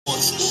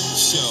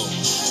show.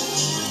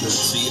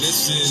 See,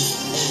 this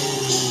is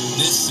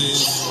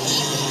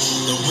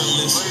the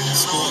realest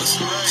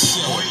sports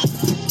show.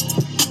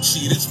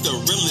 See, this the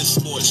realest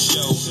sports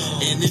show.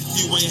 And if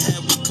you ain't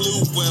have a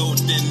clue, well,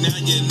 then now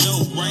you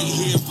know. Right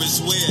here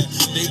is where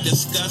they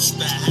discuss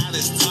the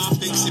hottest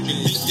topics. If you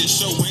think the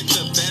show ain't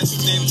the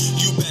best, then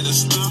you better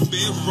stop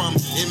it. From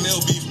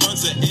MLB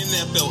runs to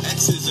NFL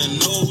X's and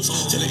O's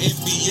to the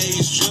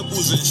NBA's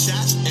dribbles and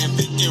shots and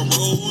pick and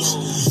rolls.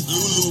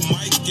 Lulu,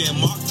 Mike, and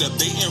Mark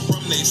debating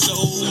from their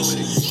souls.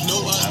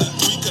 No other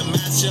three can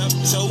match up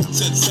toe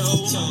to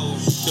toe.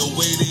 The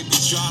way they be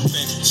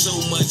dropping so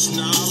much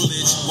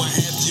knowledge. What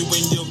have you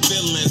in your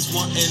feelings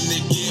wanting to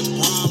get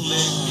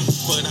brolic?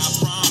 But I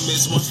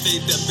promise once they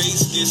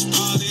debates get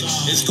started,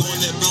 it's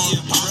going to be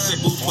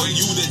impossible for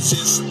you to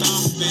just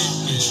stop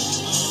it.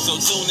 So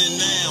tune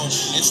in now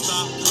and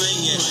stop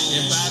playing.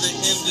 And by the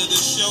end of the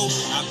show,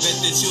 I bet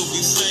that you'll be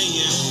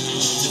saying,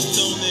 just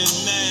tune in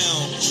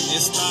now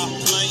and stop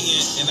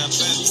playing. And I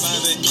bet by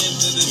the end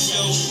of the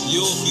show,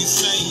 you'll be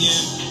saying,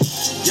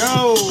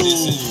 yo,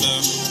 this is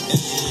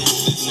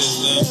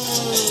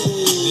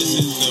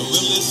the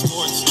realest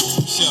sports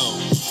show.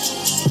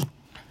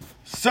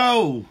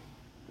 So,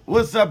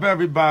 what's up,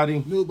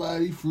 everybody?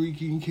 Nobody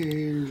freaking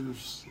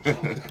cares.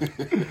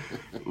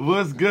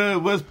 What's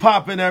good? What's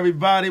poppin',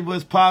 everybody?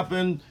 What's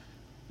poppin'?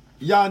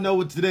 Y'all know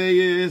what today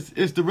is.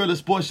 It's the realest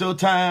sports show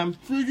time.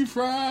 Freaky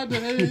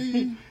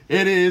Friday.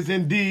 It is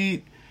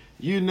indeed.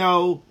 You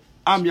know,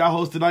 I'm your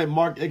host tonight,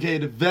 Mark, aka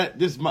The Vet.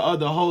 This is my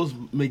other host,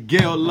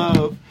 Miguel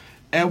Love.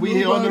 And we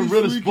here on the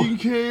realest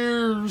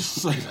freaking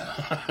sports.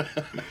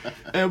 cares.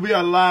 And we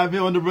are live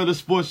here on the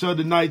realest sports show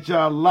tonight,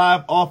 y'all.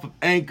 Live off of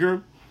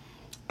Anchor.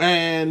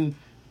 And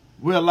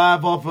we're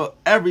live off of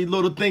every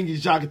little thing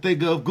y'all can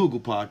think of. Google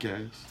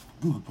Podcasts.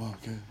 Google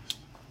Podcast.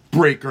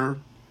 Breaker.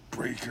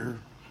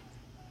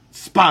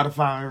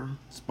 Spotify.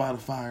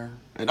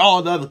 And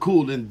all the other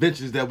cool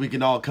inventions that we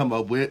can all come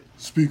up with.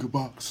 Speaker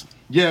box.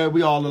 Yeah,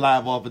 we all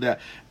alive off of that.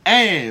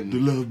 And The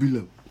love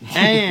below.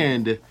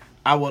 and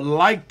I would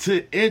like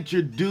to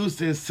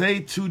introduce and say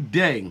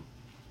today,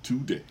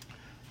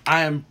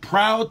 I am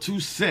proud to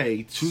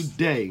say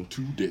today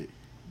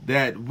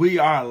that we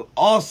are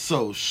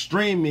also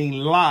streaming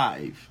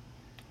live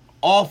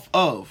off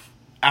of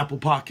Apple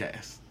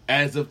Podcasts.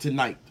 As of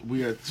tonight,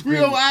 we are We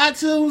on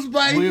iTunes,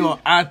 baby. We on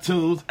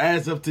iTunes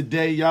as of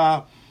today,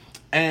 y'all.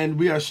 And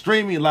we are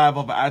streaming live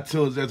off of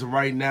iTunes as of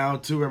right now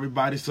to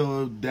everybody,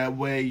 so that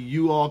way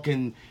you all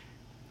can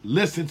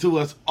listen to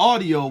us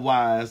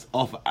audio-wise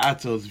off of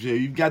iTunes. If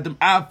you've got them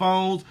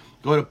iPhones,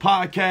 go to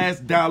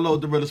podcast, download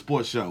the Realest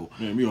Sports Show.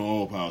 Man, we on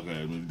all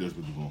podcasts, man. That's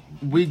what we're going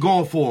for. We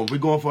going for them. We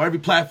going for every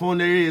platform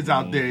there is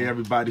out there,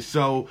 everybody.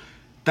 So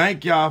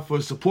thank y'all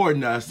for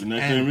supporting us. The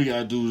next thing we got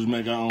to do is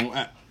make our own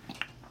app.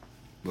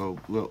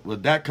 Well,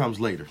 that comes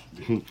later.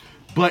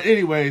 But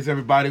anyways,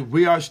 everybody,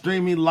 we are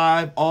streaming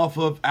live off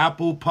of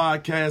Apple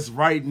Podcasts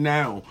right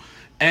now.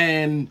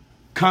 And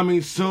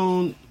coming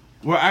soon,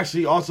 we're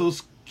actually also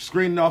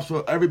screening off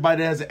for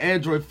everybody that has an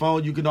Android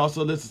phone. You can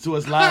also listen to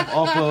us live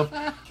off of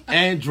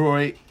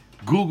Android,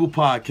 Google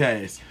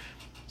Podcasts.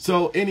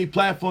 So any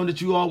platform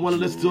that you all want to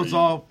listen to us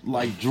off,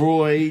 like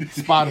Droid,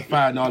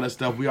 Spotify, and all that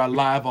stuff, we are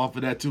live off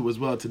of that too as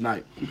well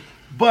tonight.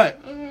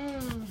 But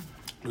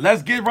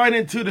let's get right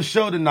into the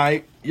show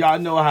tonight. Y'all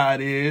know how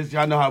it is.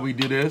 Y'all know how we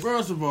do this.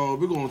 First of all,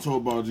 we're going to talk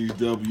about these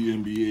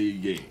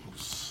WNBA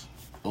games.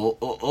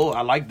 Oh,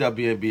 I like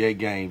WNBA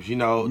games. You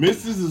know,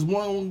 Mystics is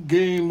one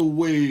game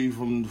away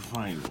from the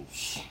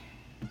finals.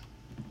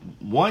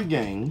 One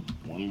game.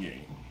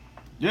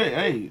 Yeah,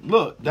 hey,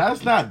 look,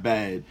 that's not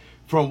bad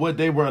from what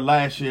they were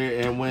last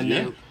year and when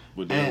they...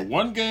 But they're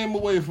one game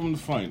away from the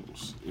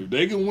finals. If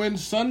they can win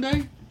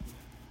Sunday...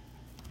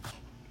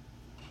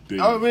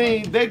 I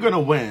mean, they're going to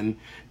win.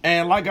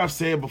 And like I've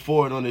said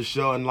before on this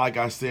show, and like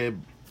I said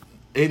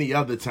any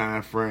other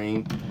time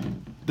frame,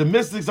 the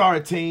Mystics are a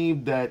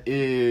team that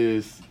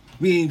is...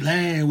 We ain't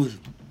playing with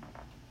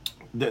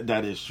them.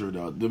 That is true,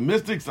 though. The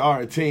Mystics are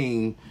a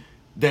team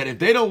that if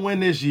they don't win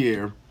this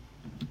year,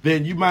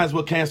 then you might as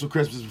well cancel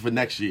Christmas for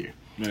next year.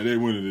 Man, they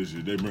winning this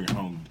year. They bring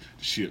home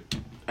the ship.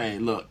 Hey,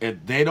 look,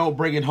 if they don't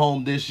bring it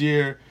home this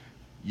year,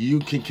 you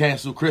can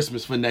cancel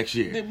Christmas for next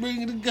year. They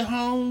bring it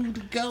home to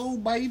go,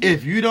 baby.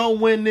 If you don't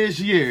win this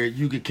year,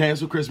 you can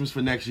cancel Christmas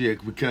for next year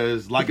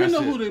because, like I said,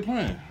 you know who they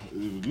playing.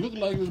 It look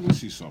like let me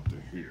see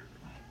something here.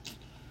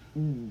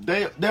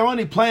 They're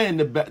only playing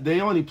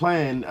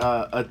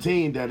a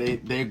team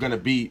that they're gonna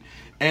beat,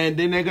 and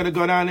then they're gonna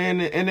go down there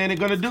and then they're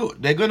gonna do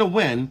it. They're gonna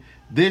win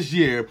this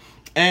year,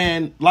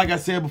 and like I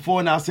said before,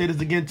 and I'll say this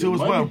again too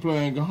as well. Be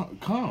playing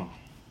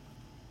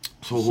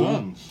So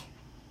Suns.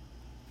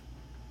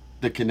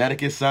 The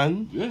Connecticut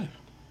Sun? Yeah.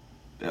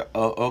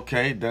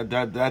 Okay, that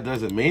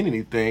doesn't mean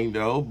anything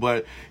though.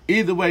 But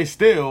either way,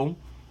 still,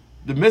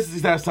 the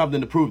Mystics have something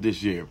to prove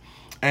this year.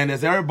 And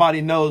as everybody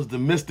knows, the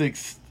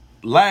Mystics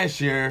last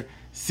year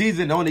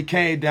season only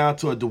came down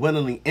to a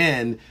dwindling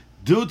end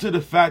due to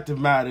the fact of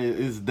the matter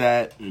is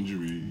that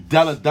Injury.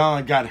 Delle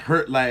Donne got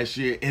hurt last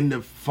year in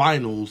the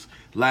finals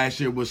last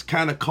year, which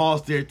kind of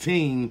cost their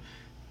team,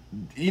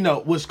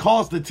 which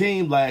cost the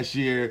team last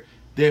year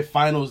their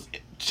finals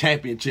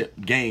championship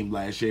game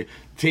last year.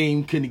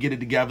 Team couldn't get it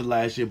together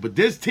last year. But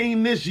this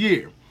team this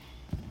year,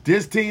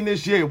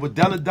 with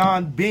Delle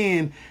Donne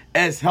being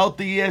as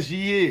healthy as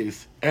she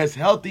is,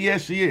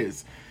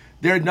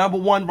 they're number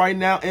one right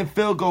now in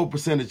field goal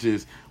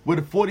percentages with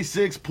a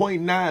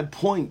 46.9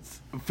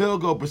 points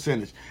field goal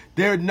percentage.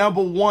 They're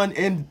number one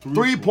in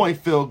three-point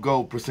field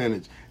goal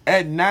percentage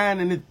at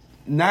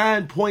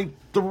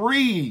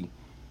 9.3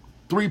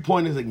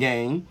 three-pointers a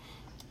game.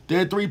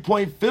 Their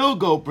three-point field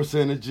goal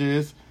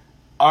percentages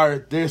are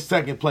their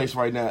second place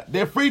right now.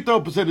 Their free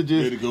throw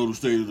percentages. They're the Golden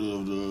State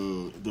of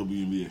the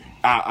WNBA.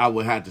 I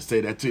would have to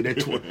say that too. They're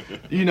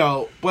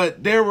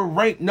but they were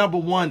ranked number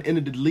one in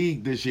the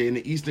league this year in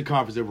the Eastern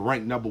Conference. They were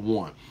ranked number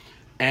one,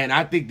 and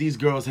I think these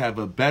girls have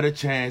a better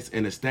chance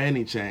and a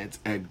standing chance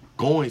at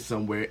going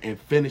somewhere and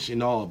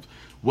finishing off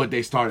what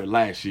they started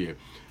last year.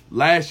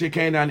 Last year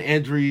came down to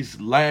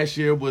injuries. Last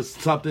year was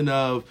something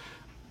of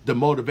the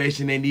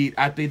motivation they need.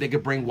 I think they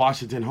could bring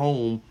Washington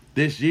home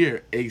this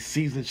year a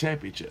season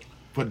championship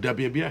for the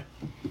WNBA.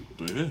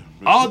 Yeah,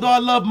 Although I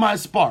love my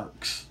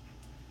Sparks.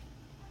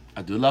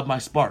 I do love my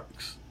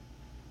Sparks.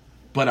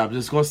 But I'm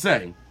just going to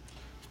say,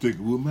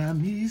 sticking with my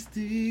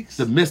Mystics.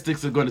 the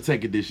Mystics are going to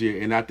take it this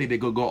year, and I think they're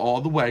going to go all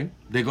the way.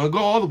 They're going to go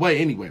all the way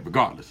anyway,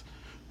 regardless.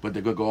 But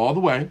they're going to go all the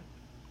way.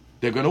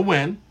 They're going to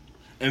win.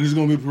 And it's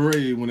going to be a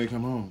parade when they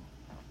come home.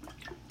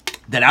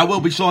 That I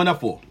will be showing up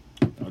for.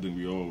 I think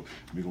we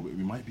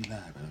might be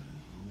live.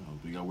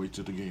 We got to wait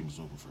till the game is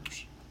over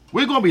first.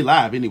 We're going to be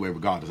live anyway,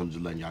 regardless. I'm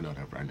just letting y'all know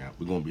that right now.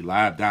 We're going to be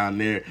live down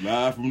there.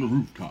 Live from the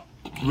rooftop.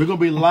 We're going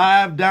to be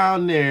live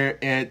down there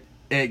at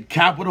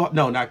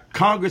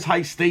Congress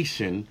Heights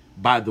Station,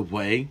 by the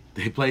way.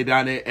 They play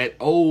down there at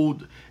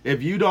old,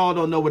 if you all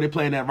don't know where they're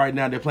playing at right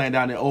now, they're playing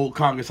down at old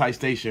Congress Heights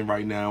Station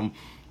right now.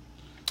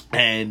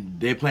 And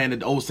they're playing at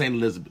the old St.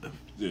 Elizabeth.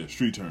 Yeah,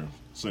 street term.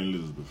 St.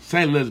 Elizabeth.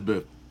 St.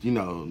 Elizabeth,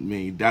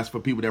 that's for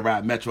people that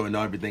ride Metro and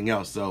everything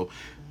else. So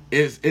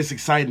it's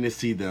exciting to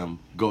see them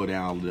go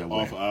down that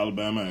way. Off of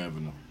Alabama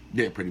Avenue.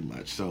 Yeah, pretty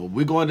much. So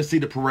we're going to see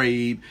the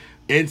parade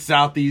in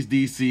Southeast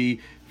D.C.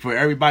 For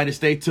everybody to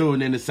stay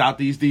tuned in the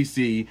Southeast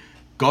D.C.,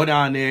 go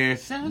down there.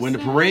 When the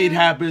parade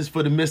happens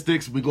for the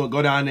Mystics, we're going to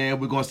go down there.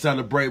 We're going to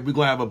celebrate. We're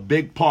going to have a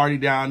big party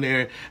down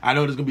there. I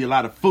know there's going to be a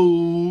lot of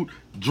food,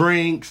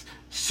 drinks,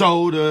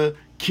 soda,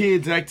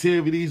 kids'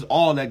 activities,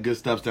 all that good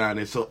stuff's down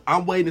there. So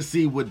I'm waiting to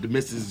see what the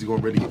Mystics is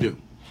going to really do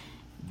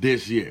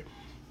this year.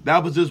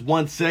 That was just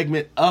one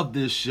segment of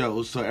this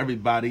show. So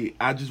everybody,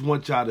 I just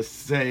want y'all to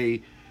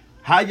say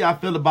how y'all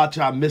feel about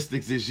y'all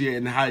Mystics this year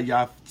and how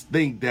y'all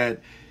think that.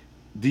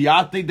 Do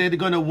y'all think they're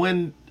going to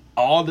win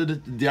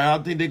do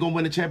y'all think they're going to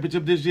win the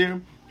championship this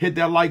year? Hit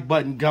that like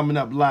button coming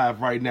up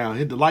live right now.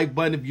 Hit the like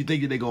button if you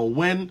think they're going to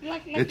win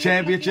the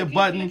championship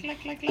button.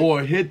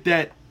 Or hit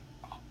that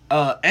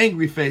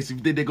angry face if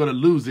you think they're going to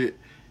lose it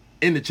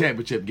in the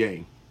championship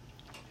game.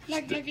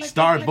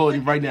 Start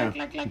voting right now.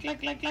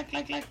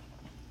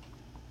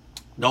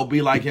 Don't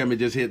be like him and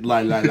just hit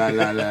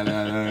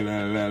whatever.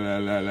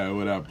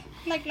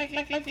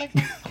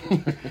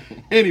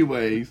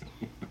 Anyways,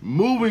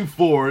 moving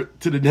forward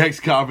to the next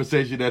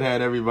conversation that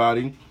had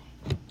everybody.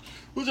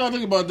 What y'all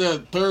think about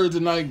that Thursday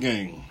night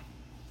game?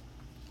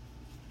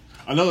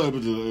 I know that,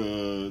 but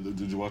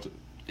did you watch it?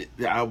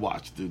 Yeah, I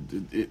watched it.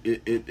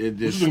 It What you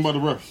just. think about the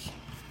refs?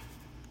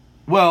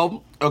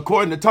 Well,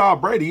 according to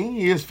Tom Brady,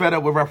 he is fed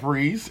up with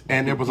referees,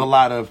 and there was a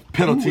lot of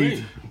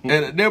penalties.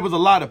 And there was a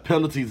lot of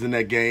penalties in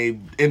that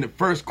game. In the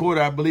first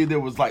quarter, I believe there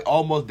was like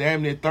almost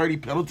damn near 30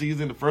 penalties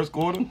in the first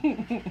quarter.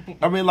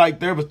 I mean, like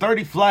there was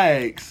 30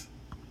 flags.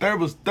 There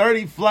was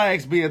 30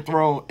 flags being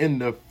thrown in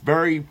the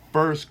very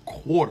first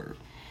quarter.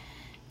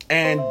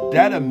 And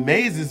that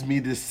amazes me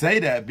to say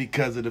that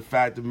because of the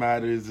fact of the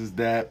matter is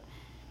that,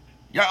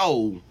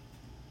 y'all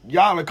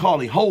are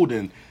calling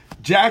holding.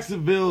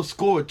 Jacksonville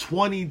scored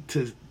 20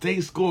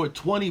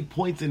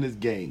 points in this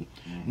game.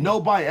 Mm-hmm.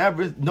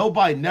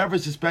 Nobody never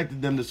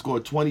suspected them to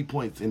score 20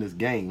 points in this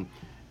game.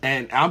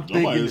 And I'm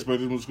Nobody thinking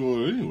expected them to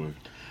score anyway.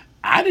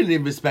 I didn't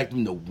even expect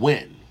them to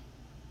win.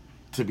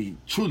 To be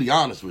truly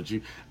honest with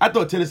you, I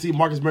thought Tennessee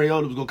Marcus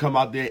Mariota was gonna come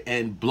out there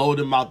and blow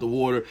them out the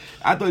water.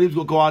 I thought he was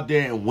gonna go out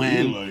there and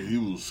win. He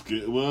was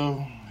scared.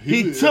 Well,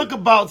 he took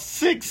about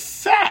 6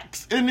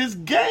 sacks in this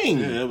game.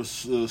 Yeah, it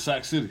was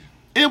Sack City.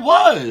 It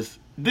was.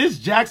 This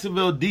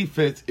Jacksonville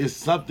defense is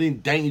something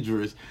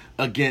dangerous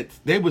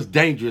against. They was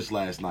dangerous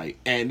last night,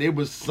 and it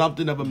was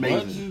something of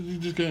amazing. You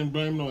just can't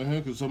blame it on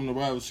him because some of the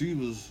wide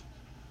receivers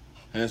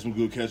had some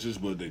good catches,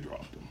 but they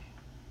dropped them.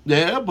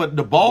 Yeah, but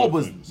the ball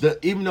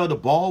even though the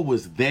ball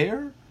was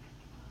there,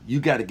 you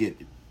got to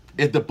get it.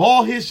 If the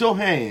ball hits your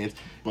hands,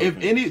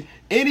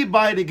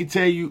 anybody that can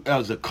tell you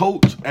as a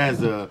coach,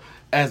 as a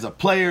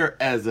player,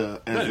 as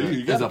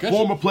a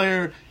former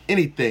player,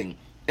 anything,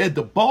 if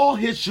the ball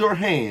hits your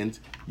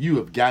hands, you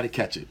have got to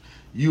catch it.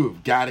 you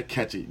have got to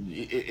catch it.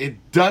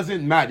 It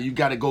doesn't matter. You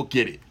got to go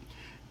get it.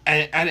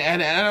 And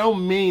I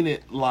don't mean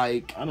it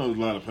like... I know there's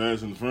a lot of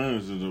pass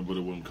interference in there, but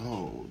it wasn't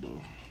called,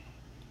 though.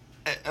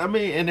 I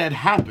mean, and that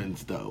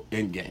happens, though,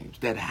 in games.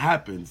 That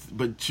happens.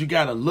 But you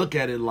got to look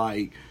at it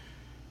like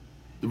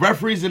the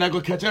referees are not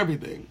going to catch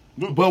everything.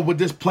 But with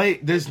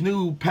this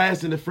new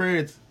pass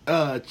interference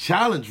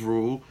challenge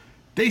rule,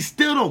 they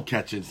still don't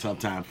catch it in some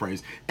time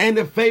frames. And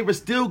the favor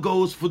still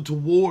goes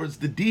towards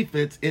the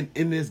defense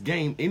in this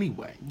game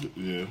anyway.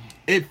 Yeah.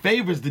 It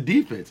favors the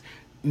defense.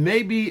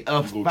 Maybe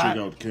Go check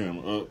out the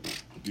camera.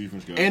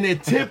 Defense got and a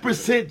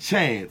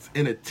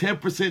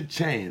 10%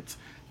 chance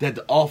that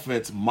the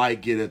offense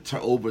might get an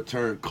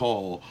overturned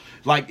call.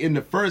 Like in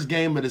the first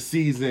game of the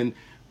season,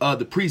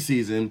 the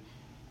preseason,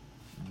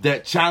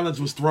 that challenge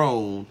was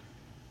thrown,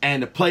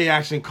 and the play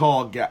action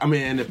call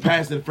and the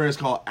pass interference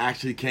call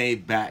actually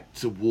came back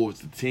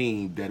towards the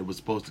team that it was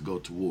supposed to go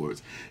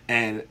towards.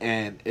 And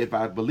if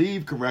I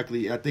believe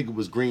correctly, I think it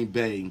was Green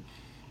Bay.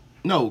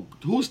 No,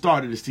 who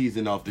started the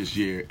season off this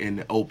year in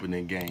the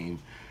opening game?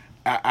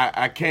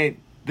 I can't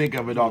think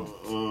of it off.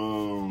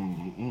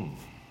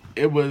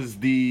 It was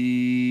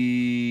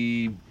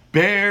the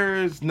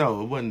Bears.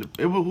 No, it wasn't.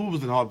 Who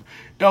was in Hall?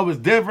 It was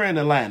Denver and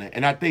Atlanta,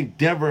 and I think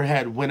Denver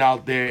had went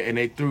out there and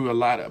they threw a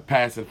lot of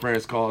pass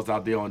interference calls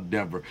out there on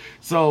Denver.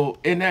 So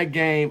in that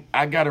game,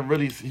 you gotta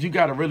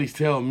really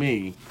tell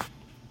me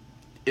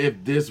if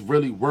this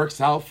really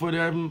works out for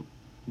them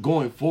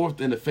going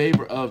forth in the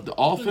favor of the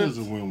offense.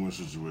 It's a win-win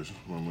situation,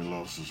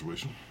 win-win-loss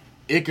situation.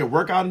 It can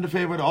work out in the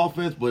favor of the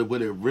offense, but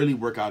would it really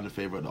work out in the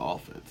favor of the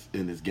offense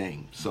in this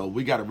game? So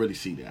we got to really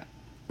see that.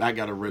 I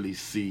got to really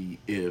see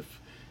if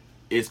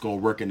it's going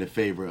to work in the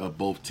favor of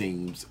both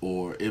teams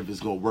or if it's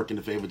going to work in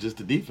the favor of just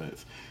the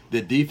defense.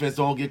 The defense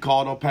don't get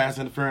called on pass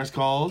interference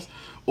calls,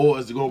 or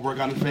is it going to work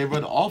out in favor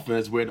of the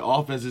offense where the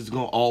offense is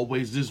going to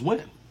always just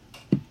win?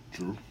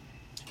 True.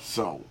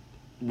 So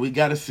we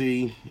got to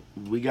see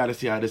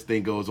how this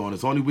thing goes on.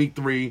 It's only week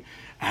 3.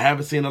 I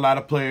haven't seen a lot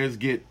of players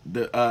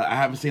I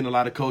haven't seen a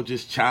lot of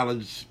coaches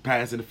challenge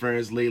pass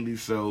interference lately.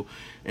 So,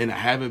 and I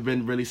haven't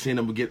been really seeing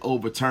them get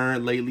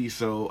overturned lately.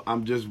 So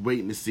I'm just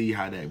waiting to see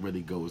how that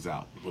really goes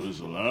out. But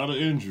there's a lot of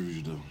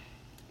injuries though.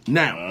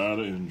 Now, a lot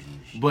of injuries.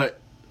 But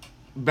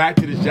back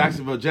to this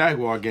Jacksonville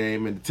Jaguar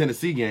game and the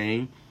Tennessee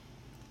game.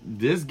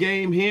 This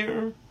game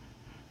here,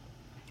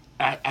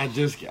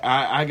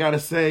 I gotta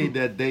say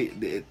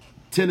that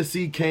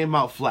Tennessee came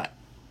out flat.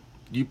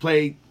 You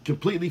played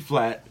completely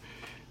flat.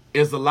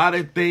 There's a lot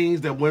of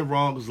things that went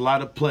wrong. There's a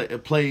lot of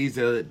plays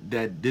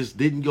that just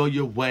didn't go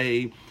your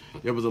way.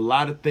 There was a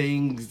lot of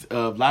things,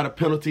 a lot of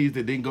penalties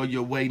that didn't go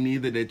your way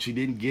neither, that you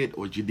didn't get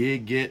or you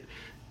did get.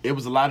 It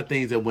was a lot of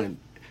things that went.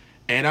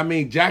 And,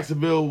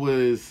 Tennessee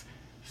was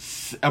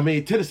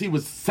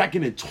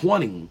 2nd and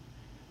 20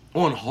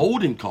 on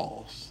holding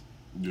calls.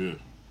 Yeah.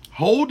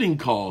 Holding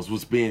calls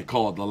was being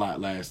called a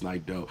lot last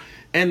night, though.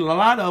 And a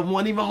lot of them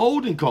weren't even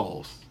holding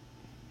calls.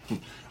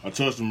 I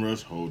touched them,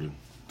 Russ, holding.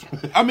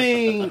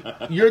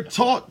 You're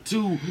taught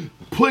to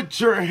put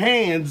your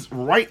hands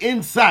right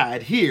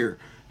inside here.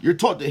 You're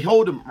taught to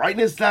hold them right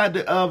inside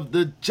of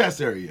the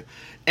chest area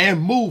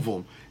and move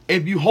them.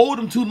 If you hold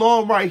them too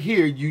long right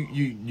here,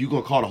 you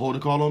gonna call a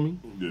holding call on me?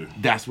 Yeah.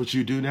 That's what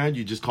you do now?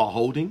 You just call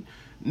holding?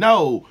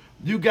 No.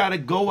 You gotta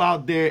go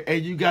out there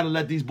and you gotta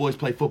let these boys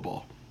play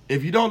football.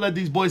 If you don't let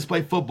these boys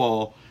play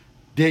football,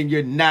 then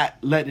you're not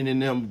letting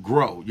them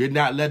grow. You're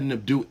not letting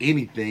them do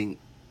anything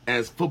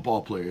as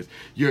football players.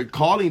 You're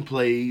calling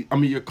plays.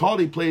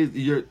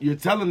 You're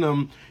telling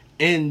them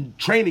in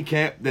training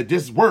camp that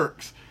this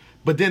works,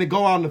 but then to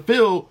go out on the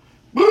field,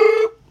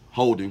 boop,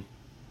 holding.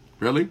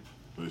 Really?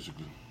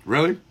 Basically.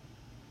 Really?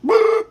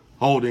 Boop,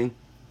 holding.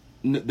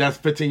 That's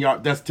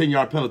 15-yard. That's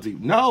 10-yard penalty.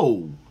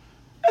 No.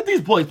 Let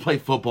these boys play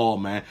football,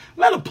 man.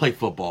 Let them play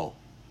football.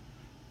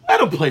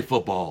 Let them play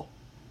football.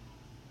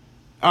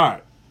 All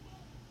right.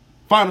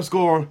 Final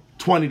score,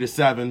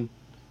 20-7.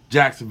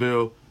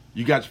 Jacksonville.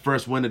 You got your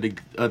first win of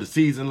the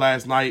season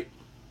last night.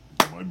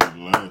 Might be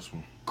the last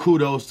one.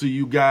 Kudos to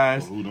you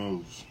guys. Well, who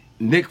knows?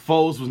 Nick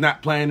Foles was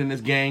not playing in this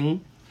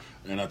game.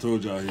 And I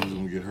told y'all he was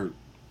going to get hurt.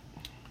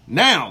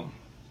 Now,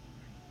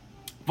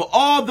 for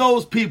all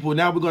those people,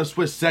 now we're going to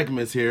switch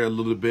segments here a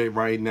little bit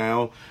right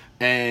now.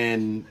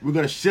 And we're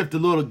going to shift a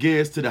little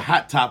gears to the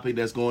hot topic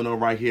that's going on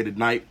right here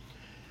tonight.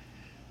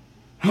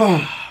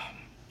 I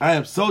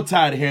am so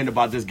tired of hearing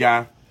about this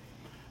guy.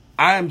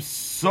 I am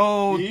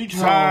so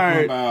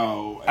tired.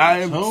 I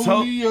am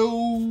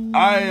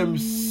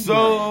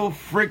so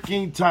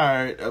freaking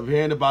tired of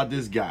hearing about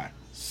this guy.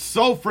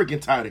 So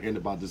freaking tired of hearing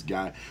about this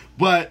guy.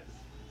 But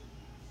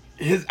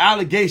his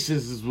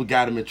allegations is what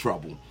got him in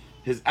trouble.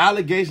 His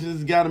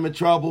allegations got him in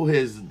trouble.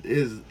 His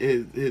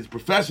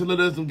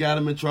professionalism got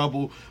him in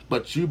trouble.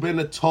 But you've been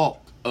the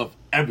talk of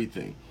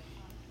everything.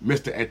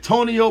 Mr.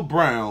 Antonio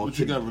Brown. But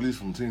you got released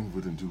from the team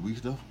within 2 weeks,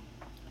 though?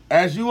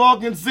 As you all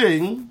can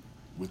see,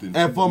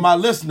 and for my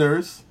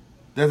listeners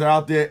that are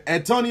out there,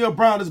 Antonio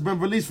Brown has been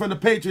released from the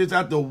Patriots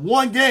after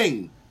one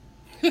game.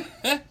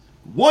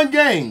 One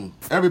game,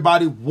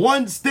 everybody.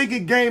 One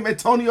stinking game.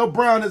 Antonio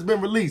Brown has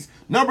been released.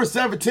 Number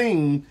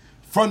 17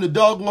 from the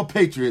doggone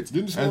Patriots.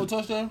 Didn't he score a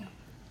touchdown?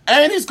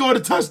 And he scored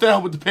a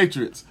touchdown with the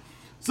Patriots.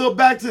 So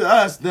back to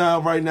us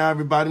now, right now,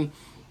 everybody.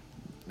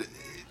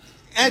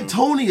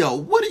 Antonio,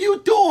 what are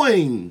you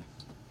doing?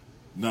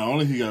 Not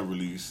only he got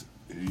released,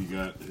 he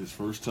got his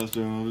first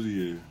touchdown of the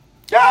year.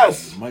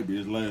 Yes. It might be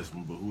his last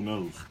one, but who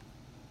knows?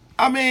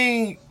 I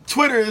mean,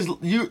 Twitter is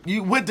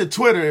you went to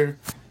Twitter,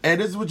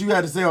 and this is what you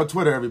had to say on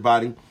Twitter,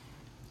 everybody.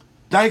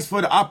 Thanks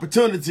for the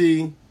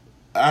opportunity.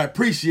 I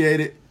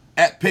appreciate it.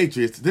 At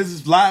Patriots. This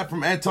is live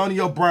from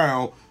Antonio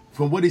Brown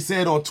from what he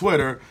said on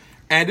Twitter.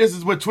 And this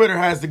is what Twitter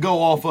has to go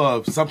off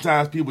of.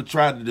 Sometimes people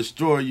try to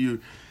destroy you,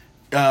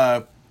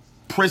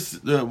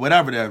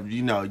 whatever that,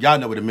 y'all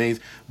know what it means,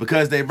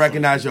 because they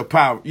recognize your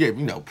power. Yeah,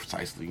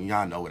 precisely.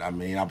 Y'all know what I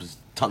mean. I'm just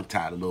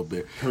tongue-tied a little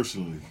bit.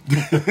 Personally.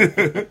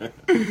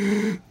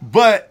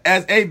 But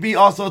as AB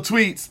also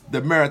tweets,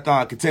 the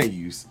marathon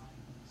continues.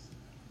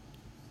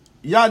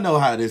 Y'all know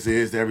how this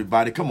is,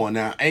 everybody. Come on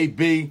now.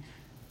 AB.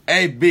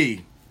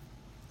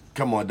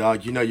 Come on,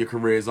 dog. You know your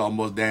career is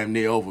almost damn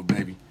near over,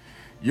 baby.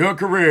 Your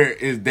career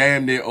is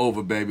damn near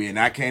over, baby, and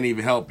I can't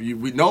even help you.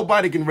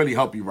 Nobody can really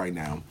help you right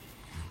now.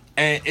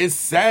 And it's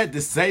sad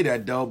to say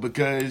that, though,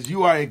 because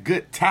you are a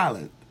good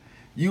talent.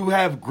 You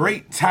have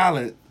great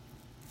talent.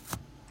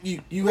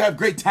 You have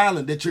great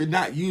talent that you're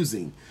not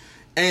using.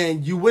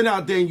 And you went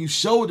out there and you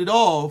showed it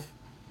off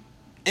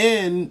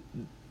in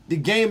the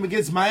game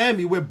against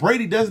Miami, where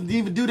Brady doesn't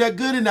even do that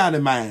good out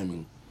in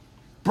Miami.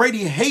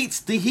 Brady hates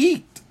the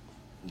Heat.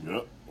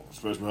 Yep.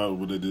 Especially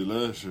what they did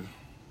last year.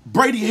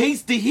 Brady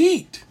hates the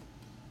Heat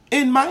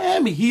in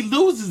Miami. He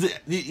loses it.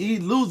 He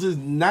loses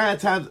 9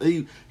 times.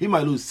 He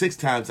might lose 6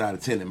 times out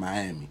of 10 in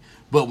Miami.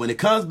 But when it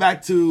comes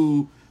back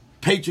to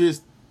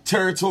Patriots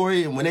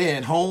territory and when they're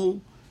at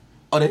home,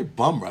 they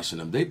bum rushing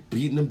them. They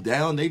beating them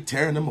down. They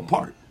tearing them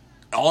apart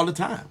all the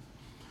time.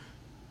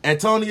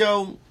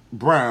 Antonio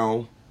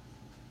Brown,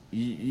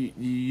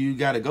 you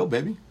got to go,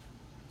 baby.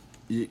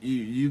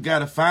 You got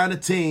to find a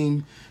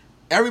team.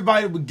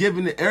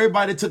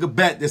 Everybody took a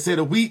bet that said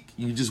a week,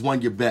 you just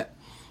won your bet.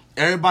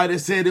 Everybody that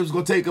said it was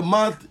going to take a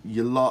month,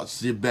 you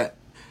lost your bet.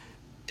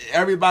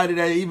 Everybody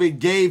that even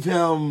gave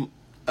him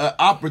an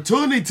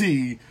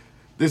opportunity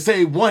to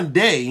say one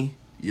day,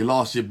 you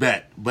lost your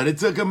bet. But it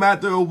took him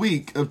after a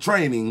week of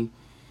training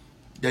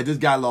that this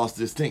guy lost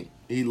his team.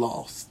 He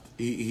lost.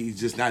 He's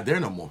just not there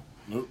no more.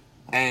 Nope.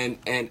 And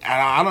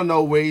I don't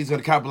know where he's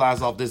going to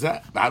capitalize off this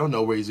at. I don't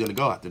know where he's going to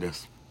go after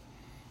this.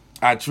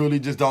 I truly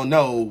just don't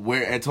know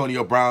where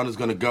Antonio Brown is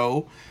going to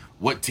go,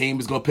 what team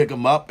is going to pick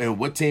him up, and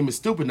what team is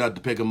stupid enough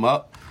to pick him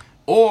up.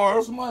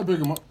 Or somebody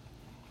pick him up.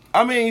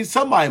 I mean,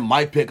 somebody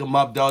might pick him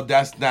up, though.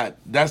 That's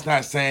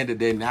not saying that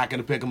they're not going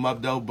to pick him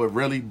up, though.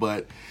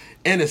 But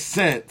in a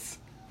sense,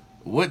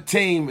 what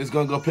team is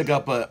going to go pick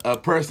up a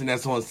person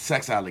that's on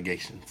sex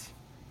allegations?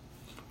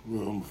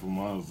 Well, from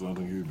my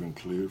understanding, he's been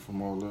cleared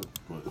from all that,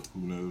 but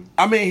who knows?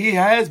 I mean, he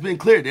has been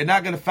cleared. They're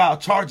not going to file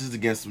charges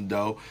against him,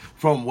 though.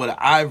 From what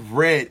I've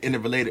read in the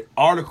related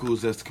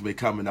articles that's been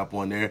coming up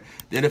on there,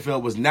 the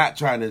NFL was not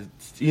trying to,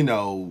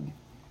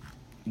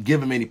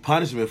 give him any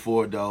punishment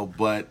for it, though.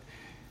 But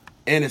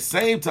in the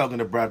same token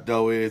of breath,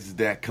 though, is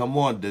that, come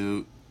on,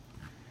 dude.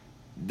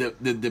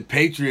 The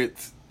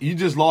Patriots, you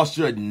just lost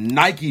your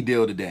Nike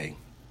deal today.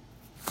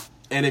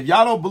 And if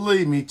y'all don't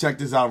believe me, check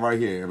this out right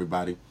here,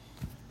 everybody.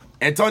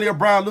 Antonio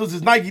Brown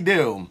loses Nike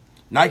deal.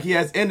 Nike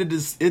has ended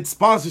its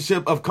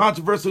sponsorship of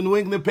controversial New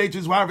England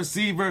Patriots wide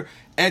receiver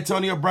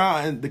Antonio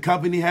Brown, and the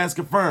company has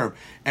confirmed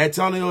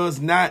Antonio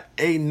is not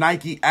a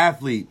Nike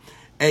athlete.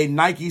 A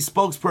Nike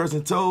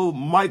spokesperson told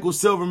Michael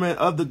Silverman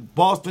of the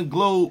Boston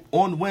Globe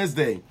on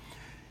Wednesday.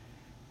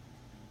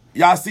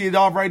 Y'all see it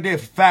all right there.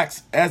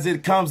 Facts as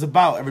it comes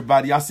about,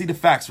 everybody. Y'all see the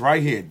facts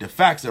right here. The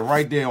facts are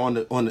right there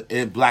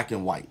in black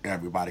and white,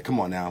 everybody. Come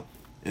on now.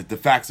 The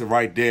facts are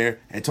right there.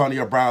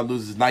 Antonio Brown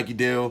loses his Nike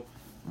deal.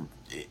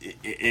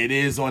 It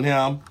is on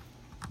him.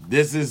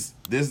 This is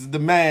the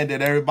man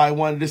that everybody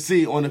wanted to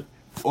see on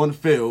the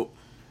field,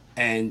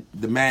 and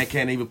the man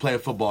can't even play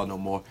football no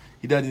more.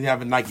 He doesn't even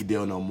have a Nike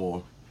deal no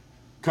more.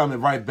 Coming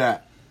right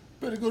back.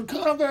 Better go to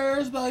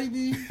Converse,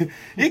 baby.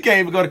 He can't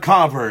even go to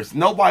Converse.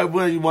 Nobody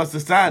really wants to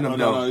sign him,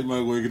 though. No, you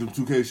might want to get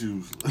them 2K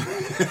shoes.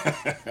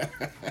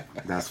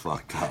 That's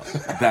fucked up.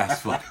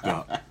 That's fucked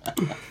up.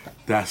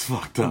 That's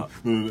fucked up.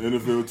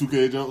 NFL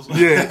 2K jokes?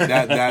 Yeah,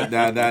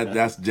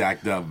 that's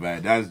jacked up,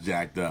 man. That's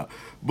jacked up.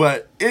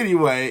 But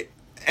anyway,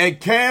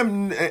 and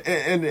Cam,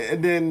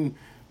 and then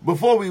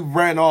before we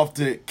ran off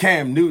to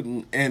Cam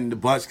Newton and the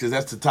bunch, because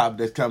that's the topic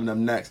that's coming up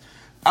next,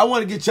 I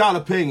want to get y'all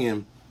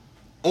opinion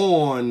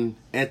on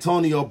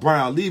Antonio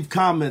Brown. Leave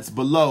comments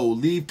below.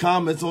 Leave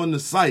comments on the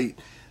site.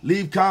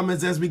 Leave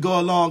comments as we go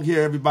along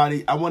here,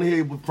 everybody. I want to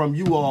hear from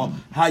you all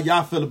how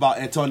y'all feel about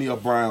Antonio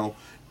Brown.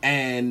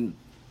 And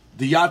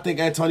do y'all think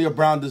Antonio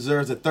Brown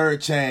deserves a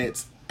third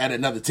chance at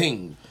another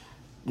team?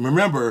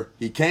 Remember,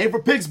 he came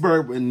from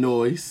Pittsburgh with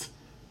noise,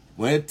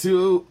 went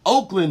to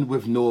Oakland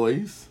with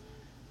noise,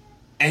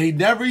 And he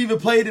never even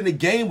played in a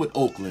game with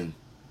Oakland.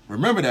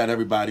 Remember that,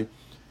 everybody.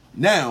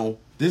 Now,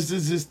 this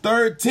is his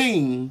third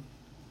team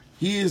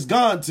he has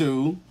gone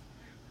to,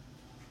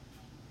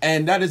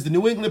 and that is the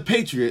New England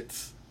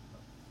Patriots.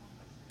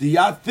 Do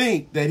y'all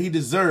think that he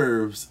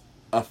deserves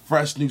a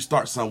fresh new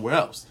start somewhere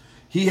else?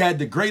 He had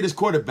the greatest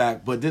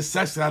quarterback, but this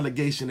sex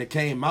allegation that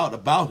came out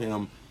about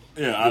him.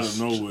 Yeah, I don't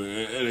know.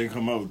 It didn't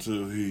come out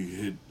until he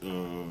hit.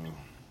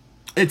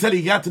 Until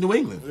he got to New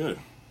England. Yeah.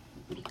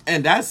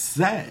 And that's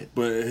sad.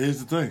 But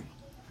here's the thing.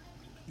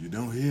 You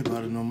don't hear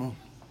about it no more.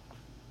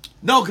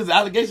 No, because the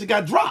allegation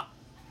got dropped.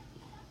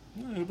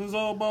 Yeah, it was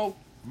all about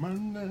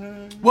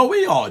money. Well,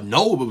 we all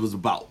know it was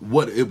about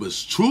what it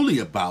was truly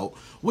about.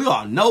 We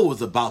all know it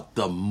was about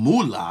the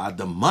moolah,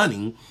 the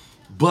money.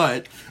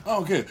 But I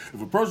don't care.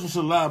 If a person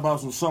should lie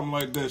about something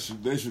like that,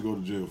 they should go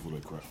to jail for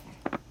that crap.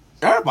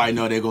 everybody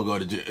know they're going to go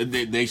to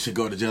jail. They should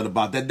go to jail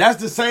about that.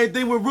 That's the same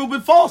thing with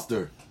Reuben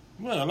Foster.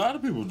 Well, a lot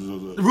of people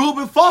do that.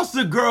 Reuben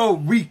Foster girl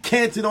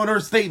recanted on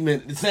her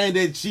statement saying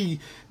that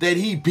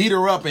he beat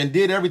her up and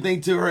did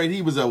everything to her and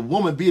he was a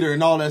woman beater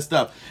and all that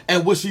stuff.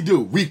 And what she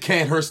do?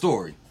 Recant her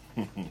story.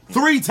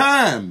 3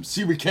 times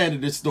she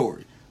recanted this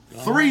story.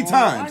 3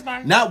 times.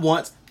 Bye-bye. Not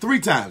once, 3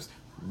 times.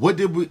 What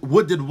did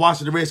the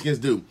Washington Redskins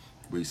do?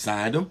 We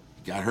signed him.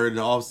 He got hurt in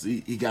the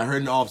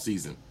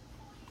offseason.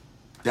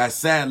 That's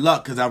sad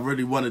luck because I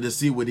really wanted to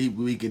see what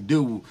we could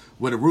do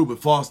with a Reuben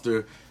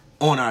Foster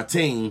on our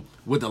team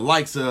with the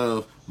likes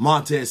of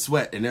Montez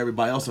Sweat and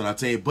everybody else on our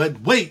team. But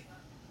wait.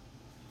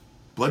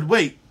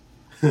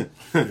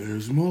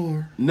 There's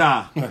more.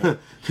 Nah,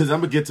 because I'm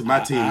going to get to my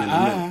team in a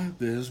minute.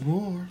 There's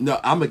more. No,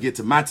 I'm going to get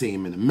to my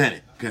team in a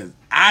minute because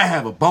I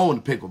have a bone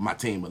to pick with my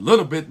team a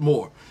little bit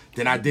more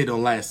than I did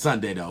on last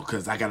Sunday, though,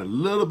 because I got a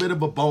little bit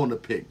of a bone to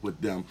pick with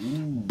them.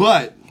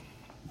 But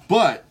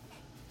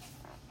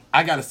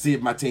I got to see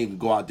if my team can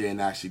go out there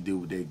and actually do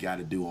what they got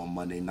to do on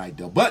Monday night,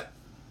 though. But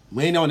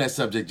we ain't on that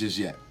subject just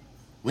yet.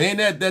 We ain't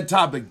at that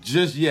topic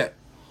just yet.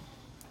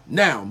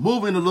 Now,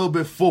 moving a little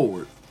bit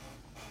forward.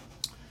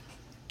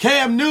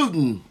 Cam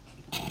Newton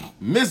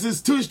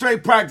misses 2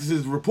 straight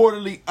practices,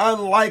 reportedly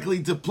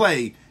unlikely to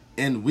play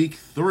in week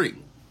 3.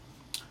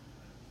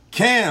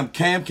 Cam.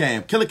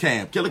 Killer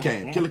Cam.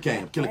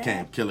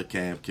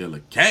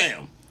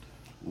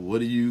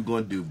 What are you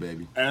going to do,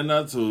 baby? And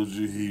I told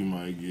you he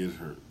might get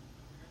hurt.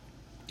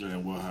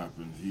 And what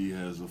happened? He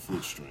has a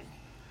foot strain.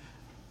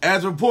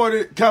 As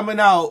reported coming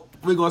out,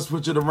 we're going to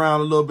switch it around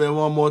a little bit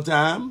one more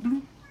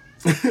time.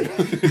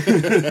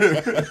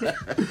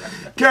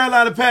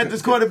 Carolina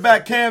Panthers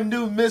quarterback Cam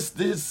Newton missed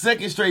his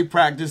 2nd straight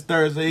practice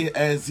Thursday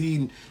as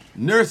he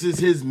nurses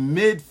his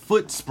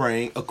mid-foot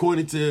sprain,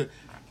 according to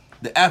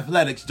The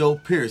Athletic's Joe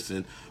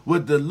Pearson.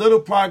 With the little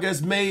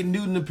progress made,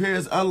 Newton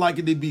appears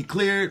unlikely to be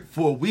cleared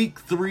for week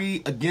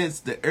 3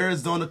 against the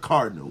Arizona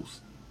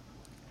Cardinals.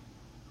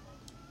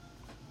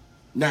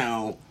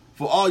 Now,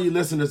 for all you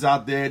listeners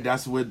out there,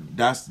 that's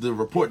the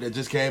report that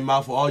just came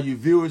out. For all you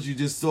viewers, you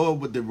just saw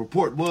what the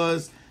report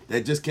was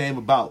that just came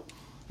about.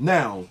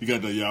 Now, You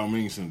got that Yao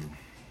Ming syndrome.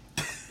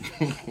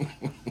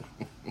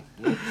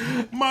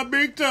 My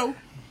big toe.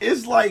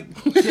 it's like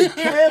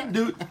Cam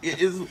Newton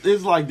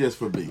it's like this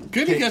for me.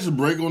 Can he catch a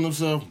break on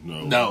himself?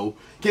 No.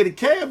 Can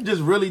Cam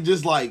just really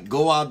just like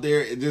go out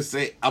there and just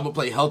say, I'm going to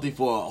play healthy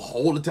for a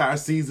whole entire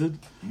season?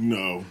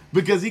 No.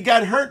 Because he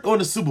got hurt on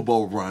the Super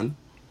Bowl run.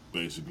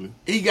 Basically.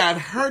 He got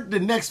hurt the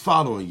next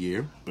following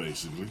year.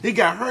 Basically. He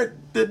got hurt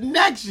the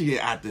next year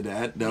after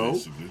that, though.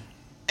 Basically.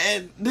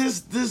 And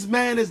this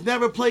man has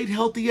never played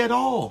healthy at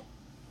all.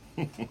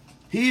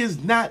 He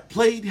has not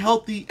played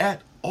healthy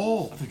at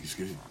all. I think he's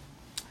scared.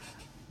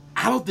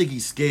 I don't think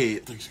he's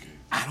scared. I think he's scared.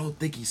 I don't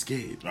think he's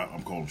scared.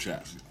 I'm calling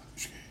shots.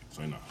 He's scared.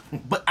 Say no.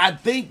 But I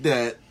think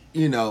that,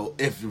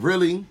 if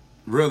really,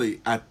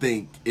 I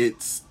think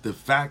it's the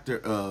factor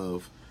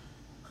of,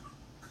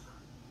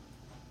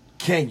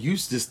 can you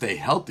just stay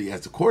healthy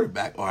as a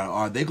quarterback, or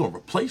are they going to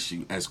replace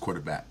you as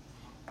quarterback?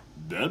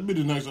 That'd be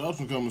the next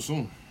option coming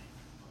soon.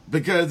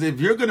 Because if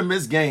you're going to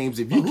miss games,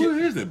 if you Who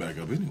is that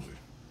backup anyway?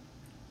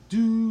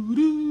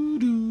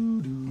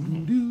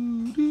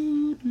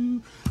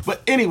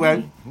 But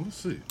anyway, Let's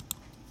see.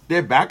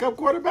 their backup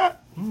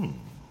quarterback,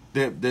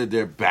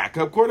 their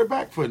backup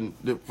quarterback for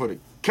the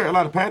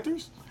Carolina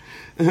Panthers.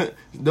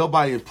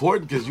 Nobody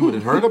important because you would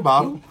have heard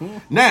about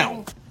him.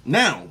 Now,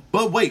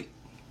 but wait.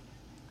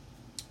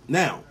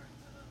 Now,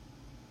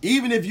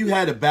 even if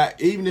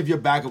your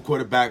backup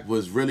quarterback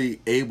was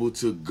really able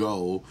to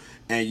go,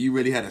 and you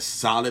really had a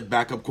solid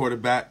backup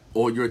quarterback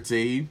on your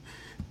team,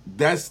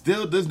 that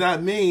still does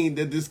not mean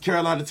that this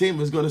Carolina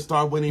team is going to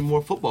start winning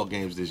more football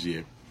games this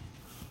year.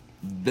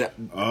 They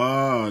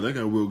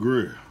got Will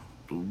Greer.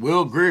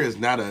 Will Greer is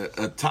not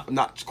a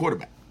top-notch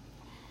quarterback.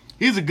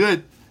 He's a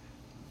good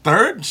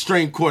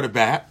 3rd-string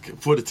quarterback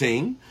for the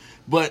team,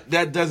 but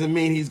that doesn't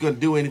mean he's going to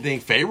do anything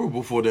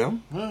favorable for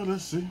them. Well,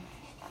 let's see.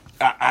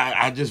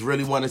 I just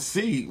really want to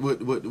see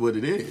what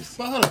it is.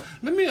 But hold on.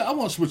 I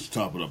want to switch the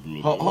topic up a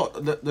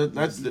little bit.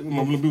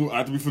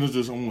 After we finish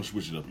this, I want to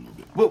switch it up a little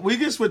bit. Well, we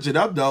can switch it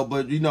up though,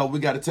 but we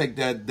got to take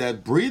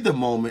that breather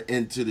moment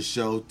into the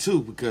show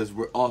too, because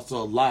we're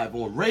also live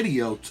on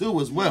radio too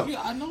as well.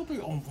 Yeah, I know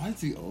we're on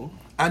radio.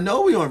 I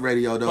know we on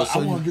radio though, But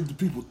so I want to get the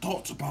people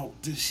thoughts about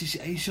this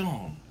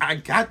situation. I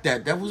got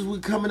that. That was we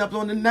coming up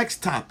on the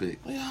next topic.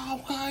 Yeah,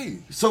 okay.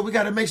 So we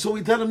got to make sure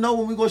we let them know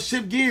when we gonna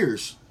shift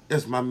gears.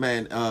 That's my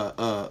man,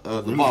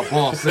 LeVar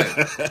Ball said.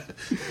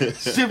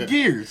 Shift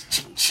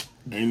gears.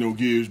 Ain't no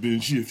gears being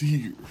shifted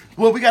here.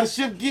 Well, we got to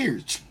shift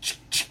gears.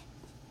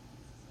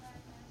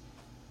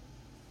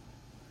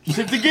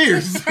 Shift the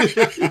gears.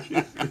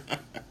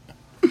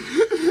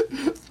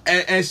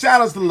 and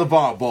shout outs to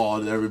LeVar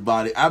Ball,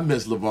 everybody. I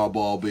miss LeVar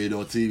Ball being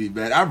on TV,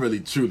 man. I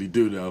really, truly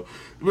do, though.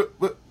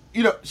 But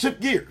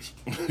shift gears.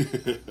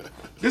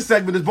 This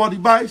segment is brought to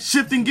you by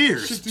Shifting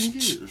Gears. Shifting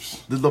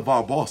gears. The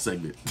LeVar Ball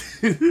segment.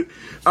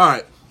 All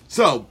right.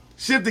 So,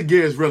 shifting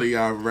gears really,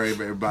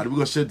 everybody. We're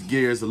going to shift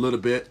gears a little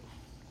bit.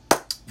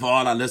 For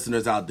all our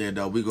listeners out there,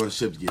 though, we're going to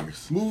shift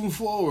gears. Moving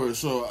forward,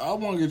 so I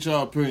want to get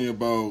y'all opinion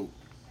about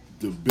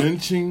the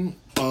benching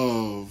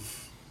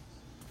of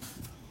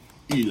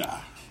Eli.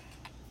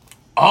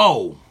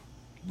 Oh.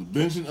 The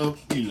benching of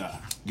Eli.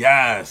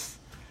 Yes.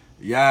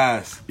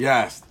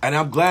 And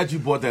I'm glad you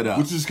brought that up.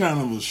 Which is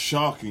kind of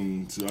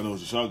shocking to, I know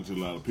it's shocking to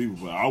a lot of people,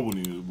 but I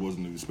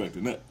wasn't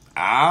expecting that.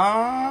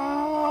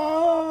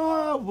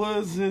 I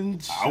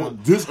wasn't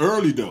shocked. This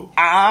early, though.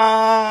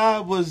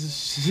 I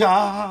was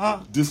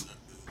shocked.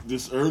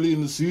 This early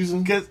in the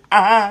season? Because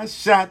I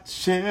shot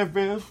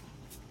Sheriff.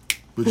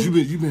 But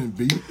you been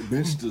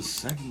benched the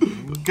second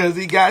game. Because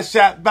he got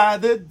shot by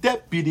the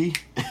deputy.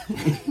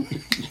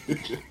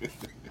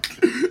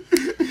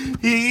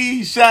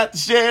 He shot the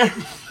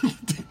sheriff.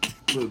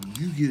 Look,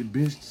 you get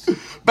benched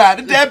by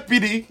the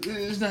deputy.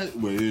 It's not.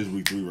 Well, it is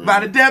week 3 right by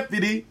now. the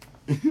deputy.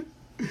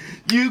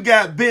 You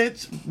got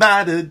benched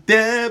by the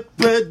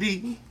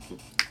deputy.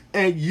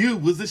 And you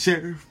was the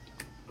sheriff.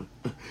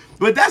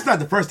 But that's not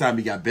the first time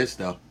he got benched,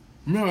 though.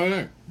 No, it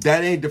ain't.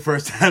 That ain't the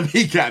first time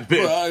he got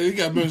benched. Well, he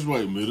got benched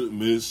like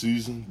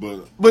mid-season,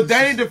 but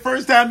that ain't the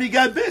first time he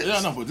got benched.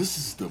 Yeah, no, but this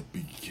is the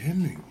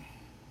beginning.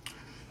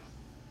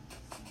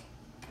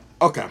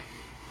 Okay.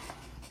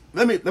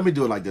 Let me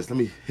do it like this. Let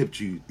me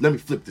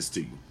flip this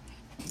to you.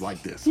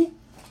 Like this. Let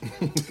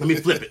me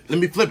flip it.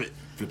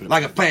 Flip it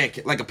like a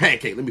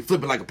pancake. Let me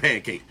flip it like a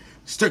pancake.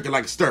 Stir it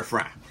like a stir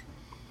fry.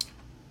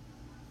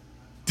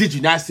 Did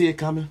you not see it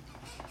coming?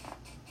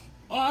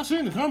 Oh, I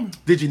seen it coming.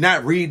 Did you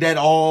not read that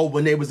all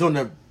when they was on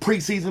the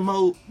preseason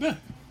mode? Yeah.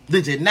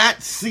 Did you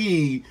not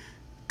see?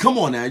 Come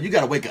on now, you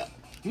gotta wake up.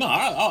 No,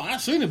 I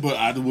seen it, but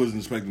I wasn't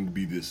expecting it to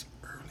be this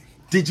early.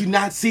 Did you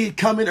not see it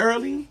coming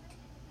early?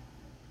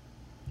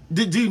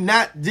 Did you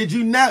not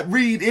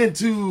read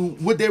into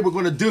what they were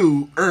going to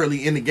do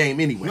early in the game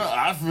anyway? No,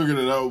 I figured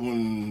it out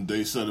when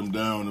they set him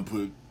down and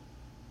put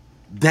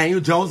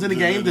Daniel Jones in the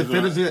game to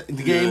finish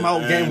the game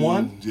out, game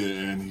 1. Yeah,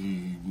 and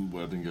he,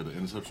 I think, got an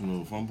interception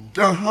or a fumble.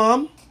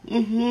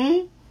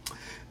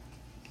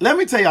 Let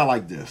me tell y'all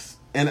like this,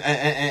 and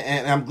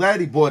I'm glad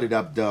he brought it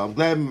up, though. I'm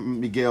glad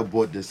Miguel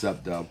brought this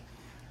up, though.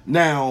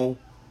 Now,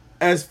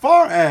 as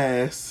far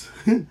as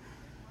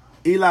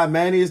Eli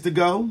Manning is to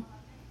go,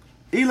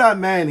 Eli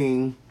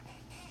Manning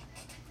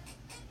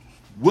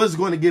was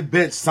going to get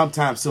benched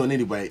sometime soon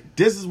anyway.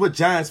 This is what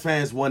Giants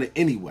fans wanted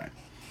anyway.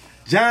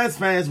 Giants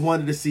fans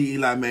wanted to see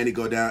Eli Manning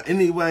go down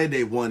anyway.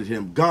 They wanted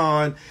him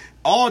gone.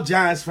 All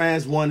Giants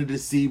fans wanted to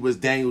see was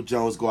Daniel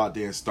Jones go out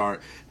there and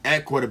start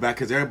at quarterback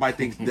because everybody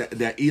thinks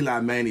that Eli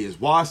Manning is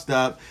washed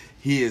up.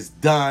 He is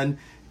done.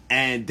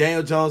 And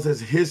Daniel Jones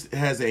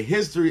has a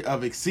history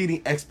of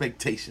exceeding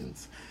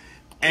expectations.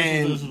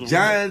 And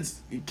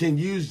Giants can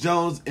use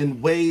Jones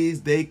in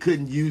ways they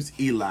couldn't use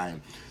Eli.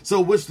 So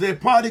what they're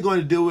probably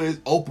going to do is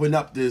open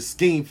up the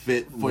scheme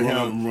fit for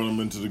him. Run him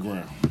into the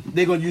ground.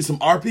 They're going to use some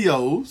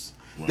RPOs.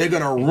 Right. They're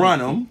going to run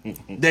him.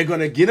 They're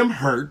going to get him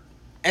hurt.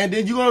 And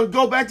then you're going to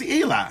go back to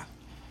Eli.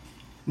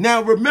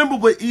 Now, remember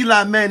what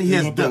Eli Manning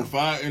has done.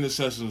 5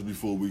 interceptions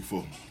before week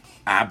 4.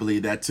 I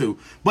believe that too.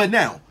 But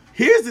now,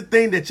 here's the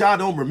thing that y'all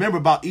don't remember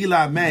about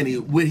Eli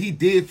Manning, what he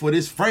did for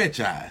this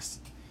franchise.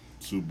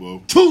 Super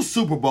Bowl. 2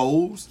 Super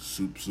Bowls.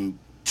 Soup.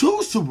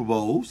 2 Super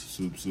Bowls.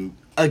 Soup.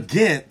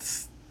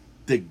 Against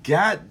the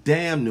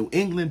goddamn New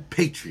England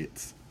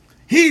Patriots.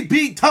 He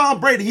beat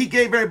Tom Brady. He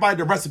gave everybody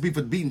the recipe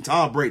for beating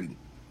Tom Brady.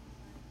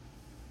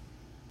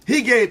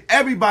 He gave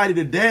everybody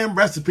the damn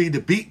recipe to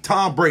beat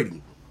Tom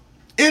Brady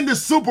in the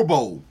Super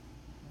Bowl.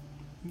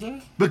 Yeah.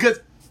 Because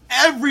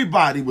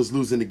everybody was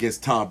losing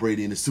against Tom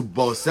Brady in the Super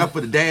Bowl except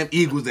for the damn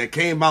Eagles that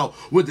came out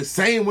with the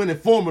same winning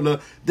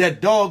formula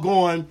that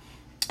doggone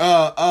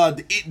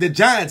the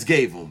Giants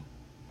gave them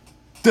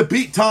to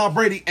beat Tom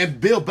Brady and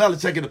Bill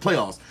Belichick in the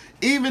playoffs.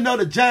 Even though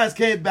the Giants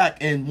came back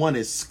and won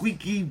a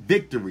squeaky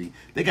victory.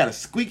 They got a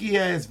squeaky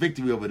ass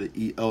victory over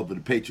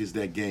the Patriots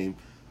that game.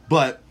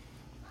 But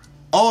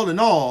all in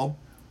all,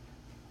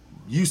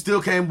 You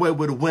still came away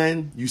with a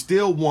win. You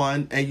still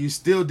won, and you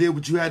still did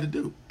what you had to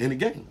do in the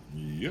game.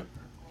 Yep.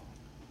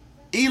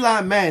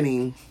 Eli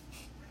Manning,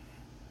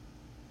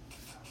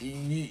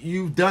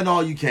 you've done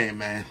all you can,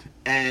 man.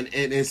 And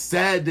it's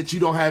sad that you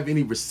don't have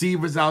any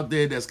receivers out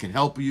there that can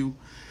help you.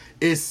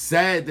 It's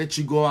sad that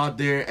you go out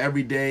there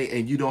every day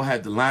and you don't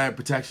have the line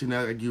protection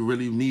that you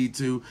really need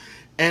to.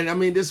 And, I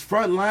mean, this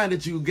front line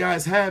that you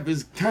guys have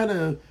is kind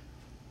of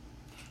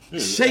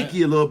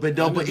shaky a little bit,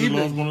 though. But even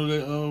lost one of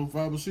their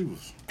 5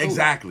 receivers.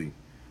 Exactly.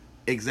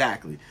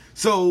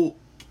 So,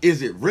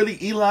 is it really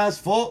Eli's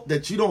fault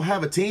that you don't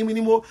have a team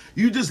anymore?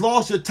 You just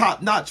lost your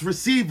top-notch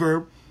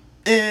receiver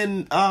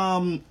in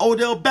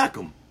Odell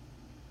Beckham.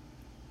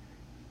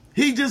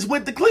 He just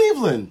went to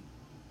Cleveland.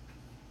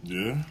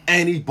 Yeah.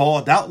 And he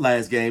balled out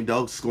last game,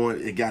 though,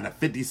 scoring. It got a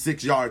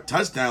 56-yard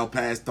touchdown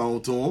pass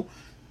thrown to him.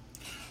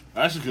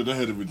 Actually, because they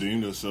had to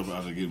redeem themselves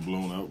after getting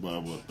blown out by,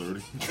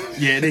 30?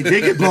 Yeah, they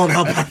did get blown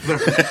out by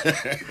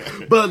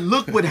 30. But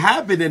look what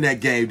happened in that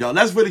game, though.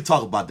 Let's really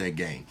talk about that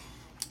game.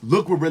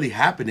 Look what really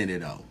happened in it,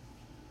 though.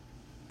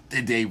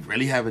 Did they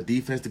really have a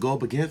defense to go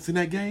up against in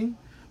that game?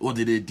 Or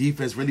did their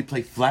defense really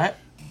play flat?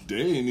 They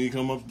didn't need to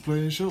come up and play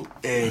and show.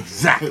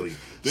 Exactly.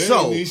 They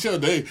didn't need to show.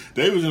 They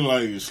was in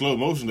like slow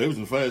motion. They was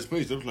in fast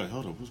pace. They was like,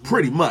 hold on.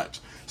 Pretty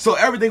much. So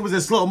everything was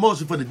in slow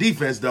motion for the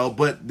defense, though.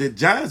 But the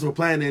Giants were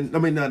playing in,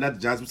 not the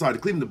Giants, I'm sorry, the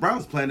Cleveland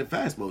Browns were playing in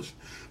fast motion.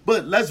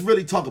 But let's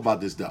really talk about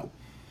this, though.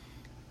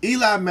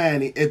 Eli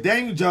Manning, if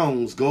Daniel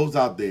Jones goes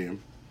out there,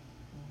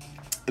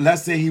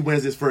 let's say he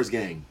wins his first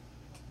game.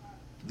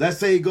 Let's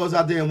say he goes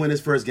out there and wins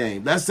his first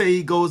game. Let's say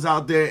he goes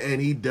out there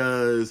and he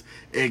does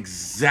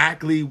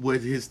exactly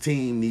what his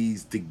team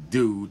needs to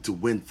do to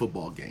win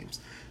football games.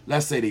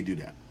 Let's say they do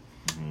that.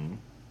 Mm-hmm.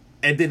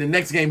 And then the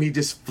next game he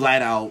just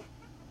flat out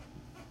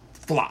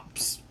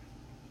flops.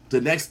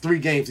 The next 3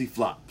 games he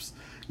flops.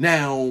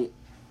 Now,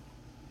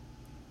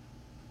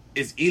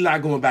 is Eli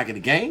going back in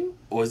the game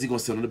or is he going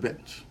to sit on the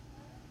bench?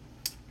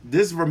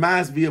 This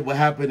reminds me of what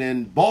happened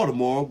in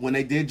Baltimore when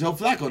they did Joe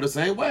Flacco the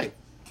same way.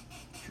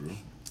 True.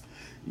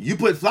 You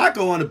put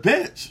Flacco on the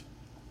bench,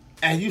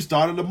 and you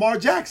started Lamar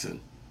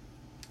Jackson.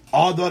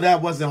 Although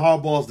that wasn't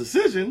Harbaugh's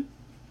decision,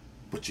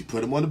 but you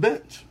put him on the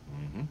bench.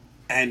 Mm-hmm.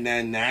 And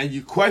then now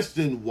you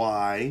question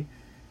why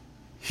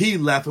he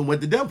left and went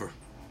to Denver.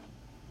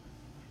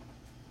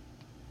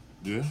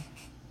 Yeah.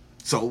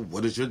 So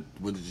what is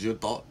your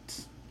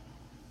thoughts?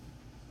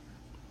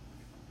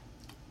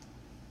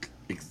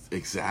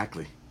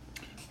 Exactly.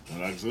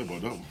 And like I said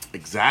about that one.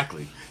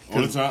 Exactly.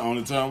 Only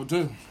time with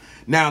 2.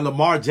 Now,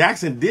 Lamar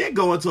Jackson did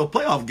go into a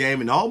playoff game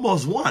and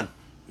almost won.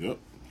 Yep.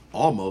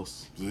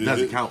 Almost. So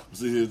doesn't count.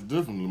 See, here's the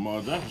difference.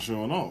 Lamar Jackson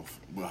showing off.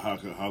 But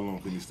how long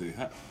can he stay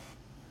hot?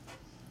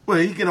 Well,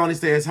 he can only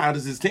stay as hot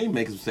as his team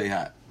makes him stay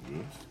hot.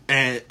 Yes.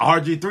 And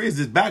RG3 is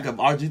his backup.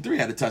 RG3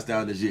 had a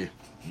touchdown this year.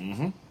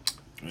 Mm-hmm.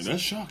 And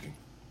that's shocking.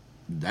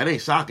 That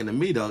ain't shocking to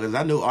me, though, because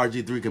I know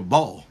RG3 can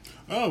ball.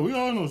 Oh, we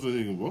all know that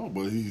he can ball,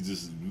 but he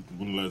just,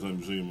 when the last time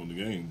you see him on the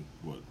game,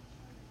 what?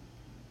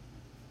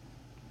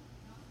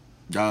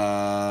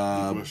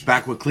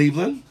 Back with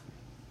Cleveland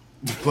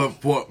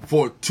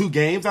for 2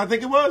 games, I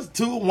think it was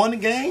 1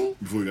 game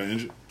Before he got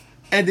injured.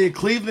 And then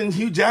Cleveland,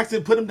 Hugh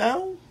Jackson put him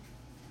down.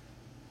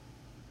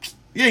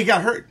 Yeah, he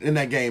got hurt in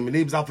that game, and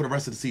he was out for the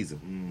rest of the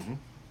season. Mm-hmm.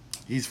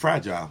 He's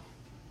fragile.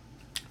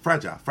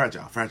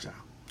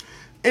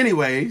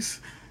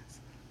 Anyways,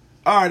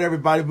 all right,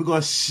 everybody, we're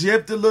gonna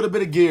shift a little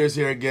bit of gears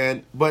here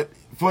again, but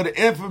for the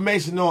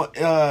information on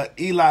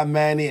Eli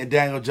Manning and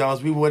Daniel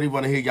Jones, we really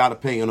want to hear y'all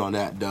opinion on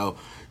that, though.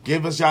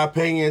 Give us your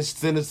opinions.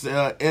 Send us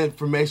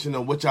information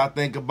on what y'all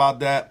think about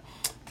that.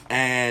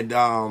 And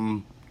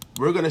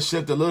we're going to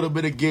shift a little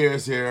bit of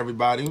gears here,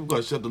 everybody. We're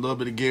going to shift a little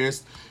bit of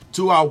gears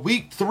to our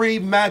Week 3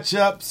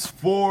 matchups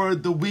for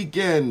the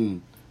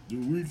weekend.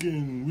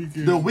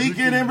 The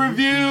weekend in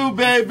review,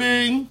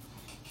 baby.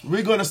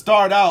 We're going to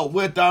start out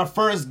with our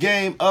first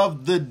game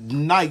of the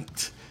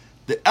night.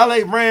 The LA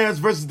Rams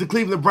versus the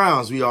Cleveland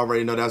Browns. We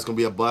already know that's going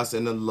to be a bust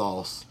and a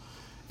loss.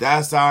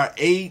 That's our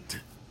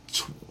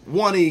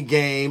 8:20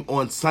 game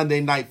on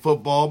Sunday Night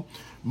Football.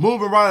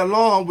 Moving right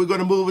along, we're going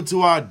to move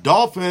into our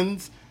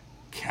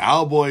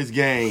Dolphins-Cowboys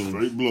game.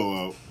 Straight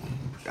blowout.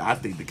 I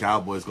think the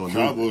Cowboys going to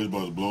do it. Cowboys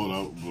about to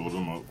blow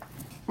them out.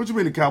 What you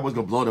mean the Cowboys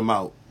going to blow them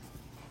out?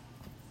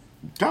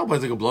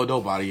 Cowboys ain't going to blow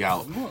nobody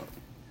out. What?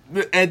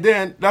 And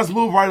then, let's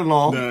move right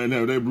along.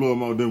 No, they blow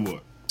them out, then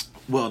what?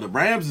 Well, the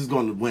Rams is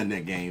going to win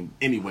that game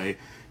anyway,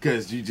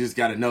 because you just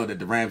got to know that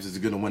the Rams is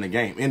going to win a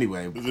game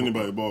anyway. It's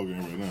anybody's ball game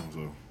right now,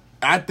 so.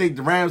 I think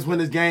the Rams win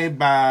this game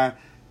by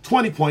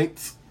 20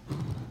 points.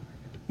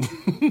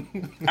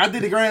 I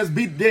think the Rams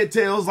beat their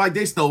tails like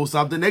they stole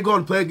something. They're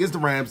going to play against the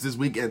Rams this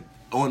weekend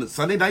on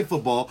Sunday Night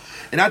Football,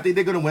 and I think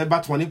they're going to win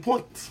by 20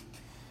 points.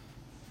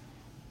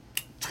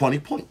 20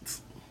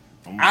 points.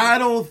 I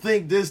don't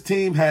think this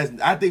team has...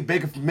 I think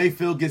Baker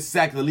Mayfield gets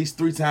sacked at least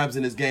 3 times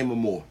in this game or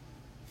more.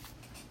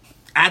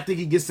 I think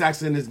he gets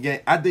sacked in this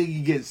game. I think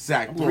he gets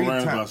sacked 3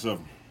 times. Rams by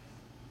 7.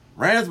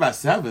 Rams by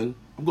 7?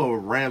 I'm going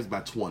with Rams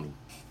by 20.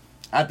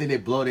 I think they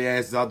blow their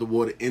asses out the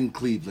water in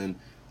Cleveland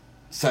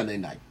Sunday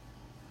night.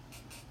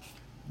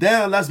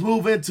 Then let's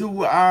move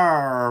into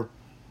our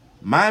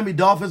Miami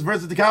Dolphins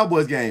versus the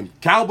Cowboys game.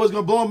 Cowboys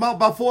going to blow them out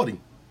by 40.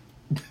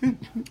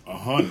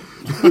 100.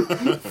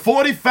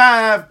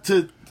 45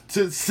 to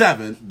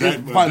 7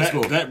 is the final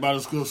score. That by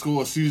the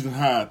score season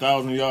high,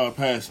 1,000-yard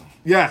passing.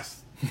 Yes.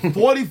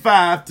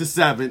 45 to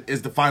 7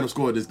 is the final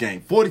score of this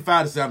game.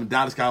 45 to 7,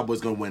 Dallas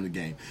Cowboys going to win the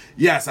game.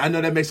 Yes, I know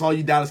that makes all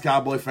you Dallas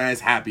Cowboy fans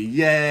happy.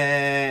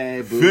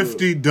 Yay. Boo.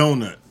 50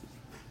 donut.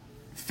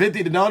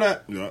 50 to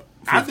donut? Yeah.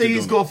 I think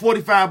he scored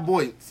 45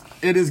 points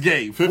in this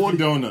game. 50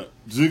 donut.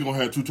 Zeke gonna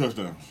have 2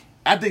 touchdowns.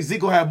 I think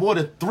Zeke will have more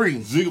than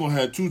 3. Zeke gonna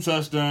have 2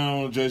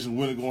 touchdowns. Jason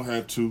Witten gonna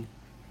have 2.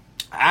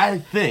 I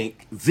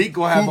think Zeke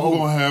will have Cooper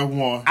gonna have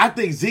 1. I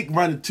think Zeke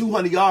running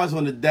 200 yards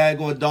on the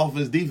daggone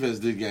Dolphins defense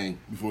this game.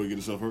 Before he get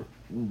himself hurt.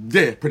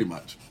 Yeah, pretty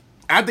much.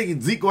 I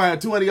think Zeke will have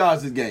 200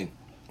 yards this game.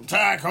 I'm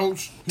tired,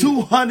 coach.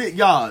 200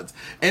 yards.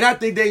 And I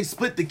think they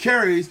split the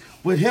carries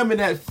with him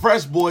and that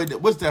fresh boy.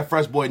 What's that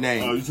fresh boy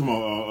name? You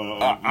talking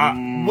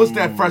about what's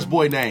that fresh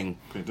boy name?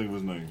 Can't think of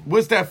his name.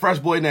 What's that fresh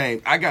boy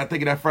name? I gotta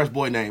think of that fresh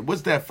boy name.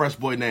 What's that fresh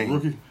boy name?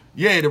 Rookie?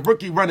 Yeah, the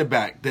rookie running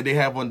back that they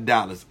have on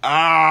Dallas.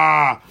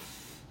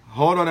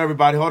 Hold on,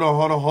 everybody. Hold on.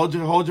 Hold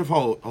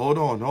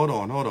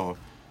on.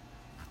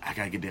 I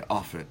gotta get the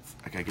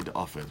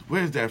offense.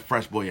 Where's that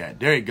fresh boy at?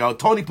 There you go.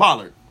 Tony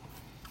Pollard.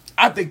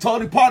 I think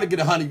Tony Pollard get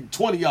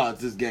 120 yards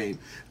this game.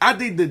 I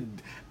think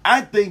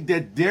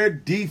that their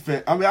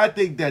defense. I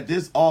think that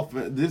this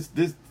offense,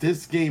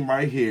 this scheme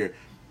right here,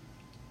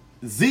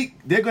 Zeke,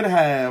 they're gonna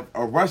have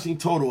a rushing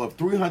total of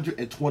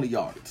 320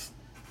 yards.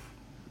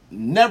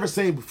 Never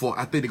seen before.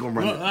 I think they're gonna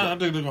run it. I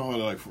think they're gonna have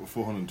like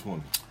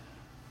 420.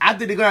 I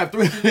think they're gonna have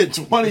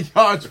 320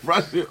 yards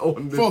rushing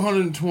on this.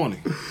 420.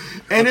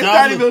 And it's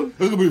not even.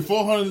 It's gonna be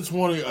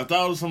 420,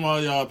 1,000 some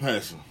odd yard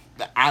passing.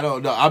 I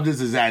don't know. I'm just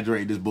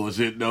exaggerating this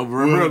bullshit, though.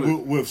 Really.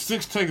 With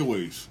 6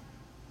 takeaways.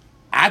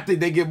 I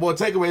think they get more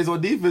takeaways on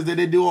defense than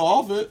they do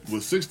on offense.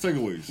 With 6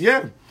 takeaways.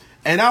 Yeah.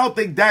 And I don't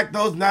think Dak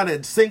throws not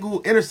a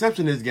single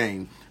interception in this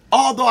game.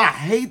 Although I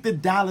hate the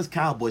Dallas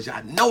Cowboys.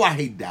 I know I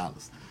hate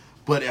Dallas.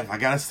 But if I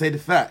got to say the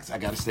facts, I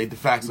got to state the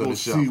facts on the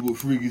show. See what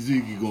Freaky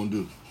Zeke going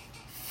to do.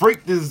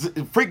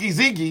 Freaky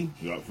Zeke.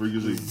 Yeah,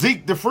 Freaky Zeke.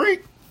 Zeke the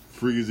Freak?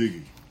 Freaky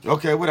Zeke.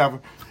 Okay, whatever.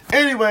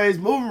 Anyways,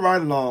 moving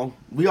right along.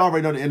 We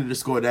already know the end of the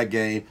score of that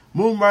game.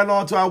 Moving right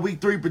along to our Week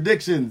 3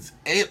 predictions.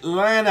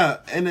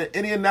 Atlanta and the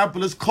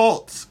Indianapolis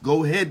Colts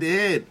go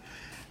head-to-head.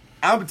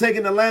 I'm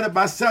taking Atlanta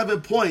by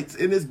 7 points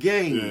in this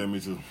game. Yeah,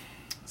 me too.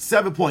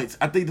 7 points.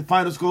 I think the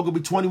final score will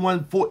be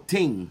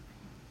 21-14.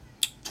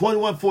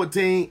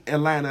 21-14,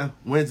 Atlanta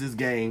wins this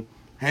game.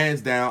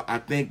 Hands down, I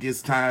think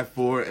it's time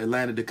for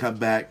Atlanta to come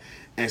back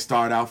and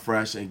start out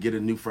fresh and get a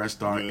new fresh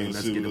start. Yeah, and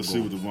let's get it see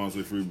what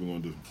Devontae Freeman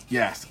going to do.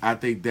 Yes, I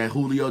think that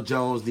Julio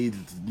Jones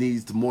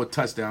needs more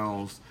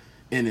touchdowns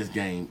in this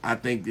game. I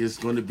think it's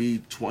going to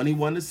be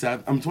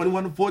 21-7.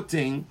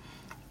 21-14,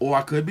 or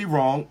I could be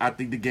wrong. I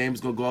think the game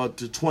is going to go out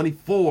to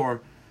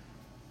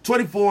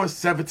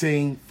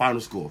 24-17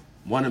 final score.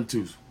 One of them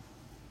twos.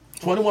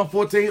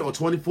 21-14 or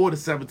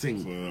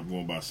 24-17. So I'm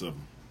going by 7.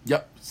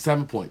 Yep,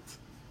 7 points.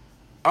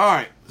 All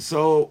right,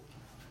 so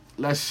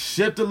let's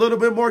shift a little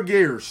bit more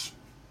gears.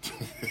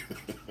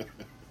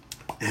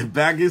 And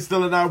back in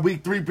still in our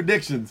Week 3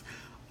 predictions.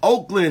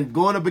 Oakland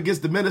going up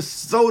against the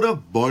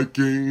Minnesota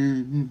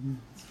Vikings.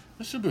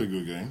 That should be a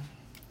good game.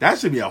 That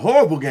should be a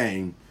horrible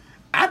game.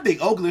 I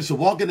think Oakland should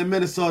walk into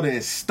Minnesota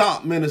and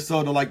stomp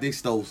Minnesota like they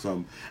stole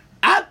something.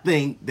 I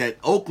think that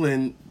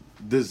Oakland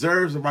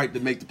deserves the right to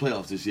make the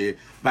playoffs this year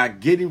by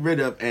getting rid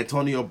of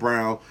Antonio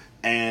Brown.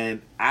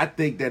 And I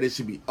think that it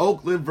should be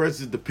Oakland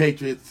versus the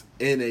Patriots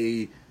in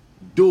a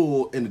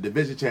duel in the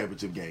division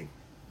championship game.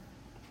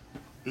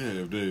 Yeah,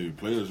 if the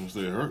players can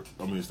stay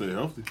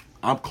healthy.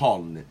 I'm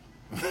calling it.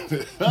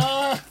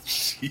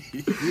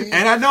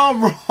 And I know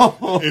I'm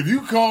wrong. If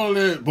you call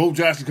it, Bo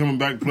Jackson coming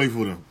back to play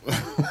for them.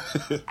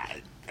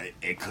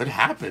 It could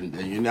happen.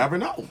 You never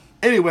know.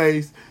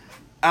 Anyways,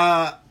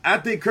 I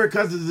think Kirk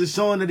Cousins is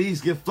showing that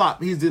he's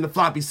in the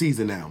floppy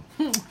season now.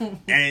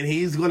 And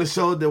he's going to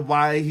show that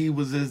why he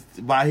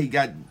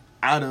got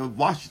out of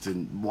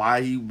Washington,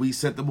 why we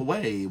sent them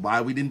away,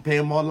 why we didn't pay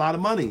him a lot of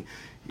money.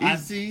 I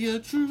see a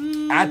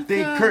true. I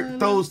think Kirk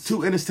throws 2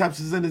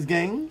 interceptions in this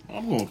game.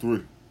 I'm going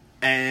 3.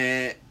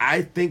 And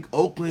I think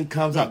Oakland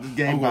comes out this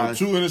game I'm going by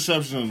 2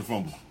 interceptions and a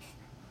fumble.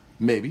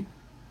 Maybe.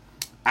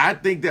 I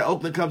think that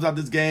Oakland comes out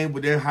this game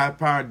with their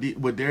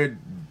with their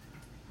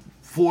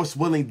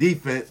force-willing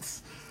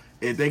defense.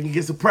 If they can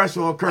get some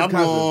pressure on Kirk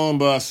Cousins. I'm going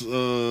by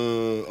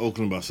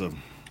Oakland by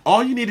 7.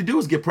 All you need to do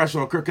is get pressure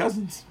on Kirk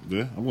Cousins.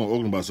 Yeah, I'm going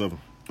Oakland by 7.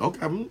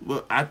 Okay,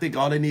 well, I think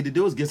all they need to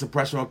do is get some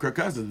pressure on Kirk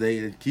Cousins.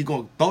 He's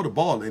going to throw the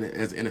ball in it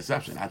as an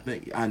interception.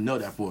 I know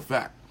that for a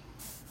fact.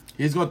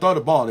 He's going to throw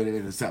the ball and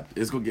intercept.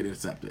 It's going to get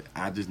intercepted.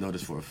 I just know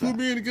this for a fact. Who'll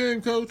be in the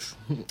game, Coach?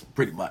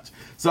 Pretty much.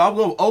 So I'm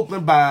going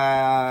Oakland by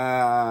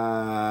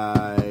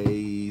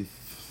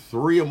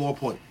 3 or more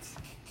points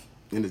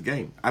in this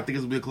game. I think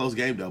it's going to be a close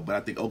game, though, but I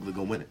think Oakland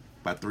going to win it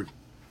by 3.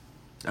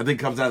 I think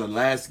it comes out of the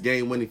last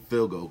game-winning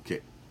field goal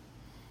kick.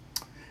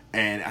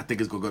 And I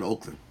think it's going to go to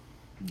Oakland.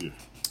 Yeah.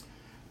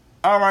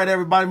 All right,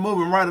 everybody,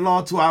 moving right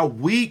along to our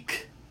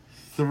Week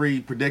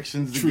 3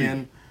 predictions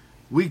again.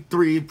 Week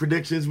 3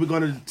 predictions. We're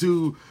gonna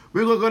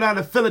go down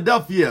to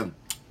Philadelphia,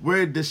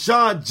 where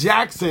Deshaun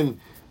Jackson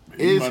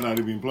He might not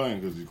even be playing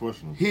because he's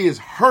questionable. He is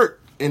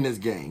hurt in this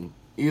game.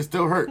 He is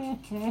still hurt.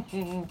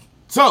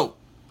 So,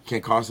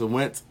 can Carson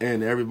Wentz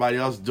and everybody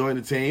else join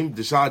the team?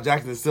 Deshaun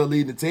Jackson is still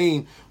leading the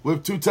team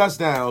with 2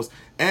 touchdowns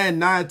and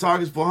 9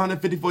 targets for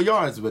 154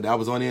 yards, but that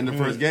was only in the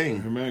first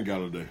game. Her man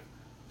Galladay.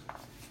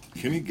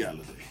 Kenny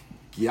Galladay.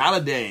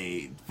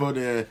 Galladay for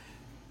the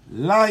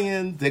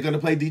Lions. They're going to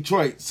play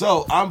Detroit.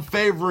 So, I'm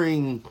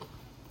favoring...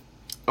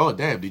 Oh,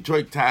 damn.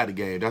 Detroit tied the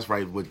game. That's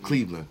right, with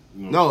Cleveland.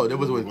 No, that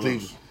was with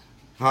Cleveland. Us.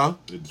 Huh?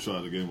 They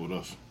tried the game with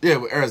us. Yeah,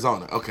 with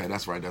Arizona. Okay,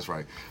 that's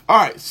right. All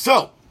right,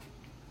 so...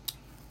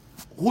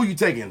 Who you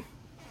taking?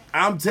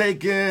 I'm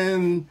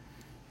taking...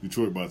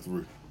 Detroit by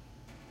 3.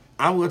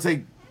 I'm going to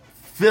take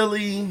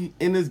Philly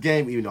in this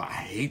game, even though I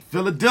hate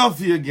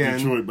Philadelphia again.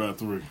 Detroit by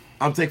 3.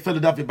 I'm taking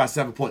Philadelphia by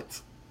 7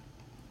 points.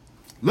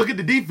 Look at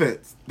the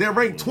defense. They're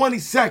ranked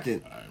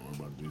 22nd. I ain't worried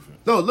about the defense.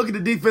 No, look at the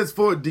defense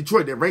for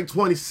Detroit. They're ranked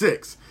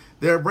 26.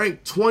 They're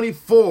ranked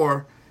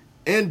 24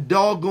 in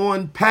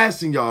doggone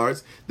passing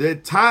yards. They're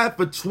tied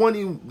for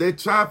 20. They're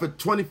tied for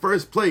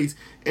 21st place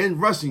in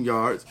rushing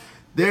yards.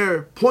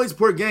 Their points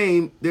per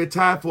game, they're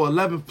tied for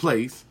 11th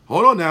place.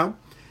 Hold on now.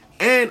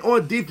 And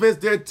on defense,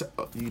 they're...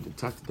 you didn't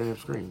touch the damn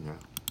screen now.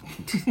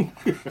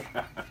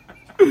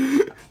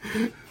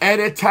 And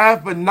they're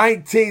tied for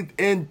 19th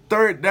in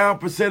third down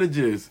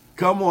percentages.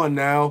 Come on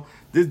now.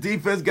 This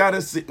defense we got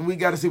to see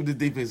what this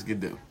defense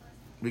can do.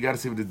 We got to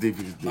see what this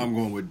defense can do. I'm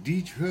going with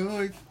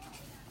Detroit.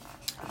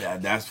 Yeah,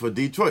 that's for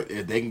Detroit.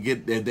 If they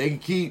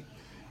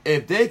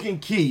can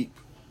keep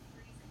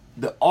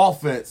the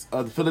offense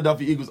of the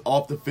Philadelphia Eagles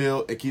off the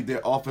field and keep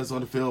their offense on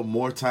the field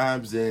more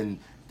times than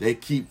they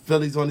keep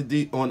Phillies on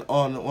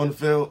the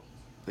field,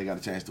 they got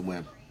a chance to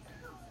win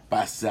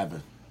by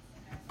 7.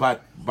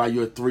 By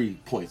your 3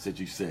 points that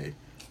you say.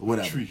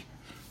 Whatever.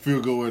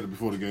 Field goal right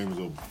before the game is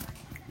over.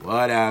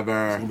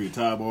 Whatever. It's going to be a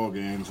tie ball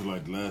game until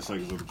like the last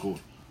seconds of the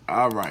quarter.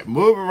 All right.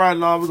 Moving right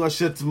along, we're going to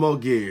shift some more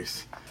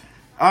gears.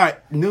 All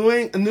right.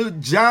 New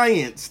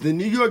Giants. The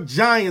New York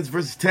Giants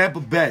versus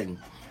Tampa Bay.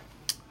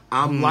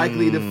 I'm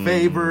likely to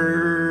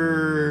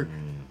favor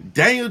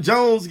Daniel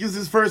Jones gets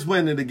his first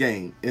win in the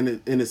game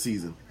in the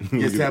season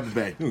against Tampa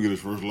Bay. He'll get his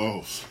first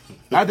loss.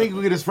 I think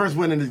he'll get his first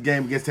win in this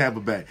game against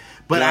Tampa Bay.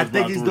 But I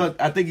think he's going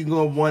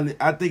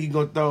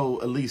to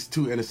throw at least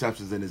 2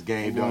 interceptions in this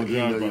game. I'm going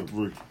Giants by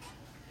 3.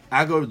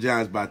 I go with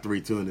Giants by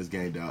 3 in this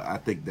game, though. I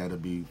think that'll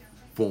be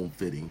form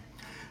fitting.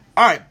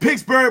 All right,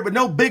 Pittsburgh, but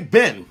no Big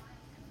Ben.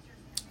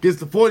 Gets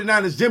the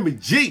 49ers, Jimmy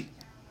G.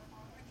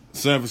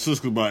 San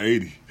Francisco by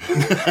 80.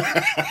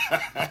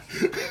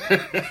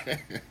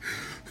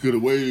 Could the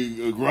way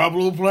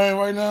Garoppolo playing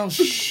right now?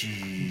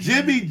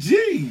 Jimmy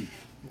G.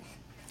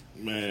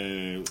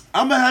 Man.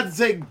 I'm going to have to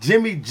take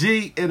Jimmy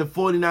G and the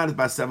 49ers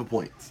by 7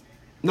 points.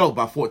 No,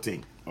 by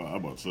 14. Oh, I'm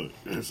about to say.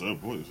 Yeah, 7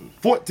 points.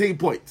 14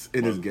 points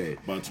in this game.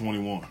 By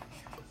 21.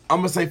 I'm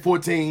going to say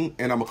 14,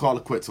 and I'm going to call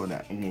it quits on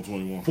that. I'm going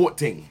 21.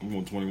 14. I'm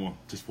going 21.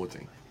 Just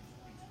 14.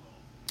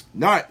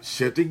 All right,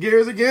 shifting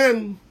gears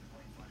again.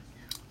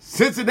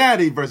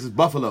 Cincinnati versus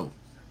Buffalo.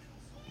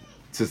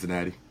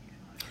 Cincinnati.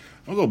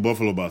 I'll go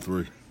Buffalo by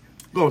 3.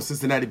 Go with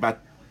Cincinnati by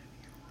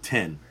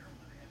 10.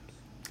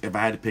 If I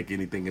had to pick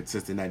anything, it's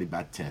Cincinnati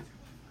by 10.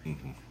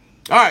 Mm-hmm.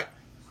 All right.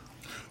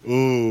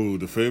 Oh,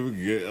 the favorite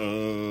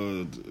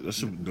game. That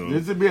should be done.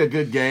 This would be a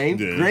good game.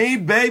 Yeah.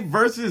 Green Bay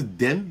versus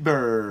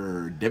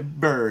Denver.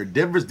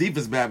 Denver's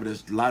defense been having a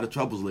lot of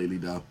troubles lately,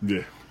 though.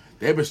 Yeah.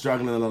 They've been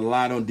struggling a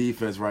lot on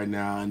defense right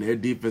now, and their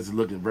defense is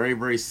looking very,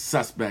 very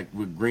suspect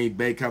with Green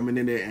Bay coming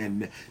in there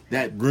and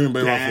that Green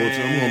Bay by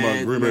 14. I'm going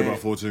about Green Bay by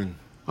 14.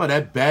 Oh,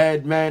 that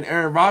bad man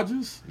Aaron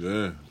Rodgers?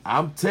 Yeah.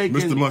 I'm taking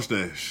Mr.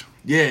 Mustache.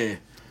 Yeah.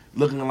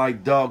 Looking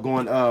like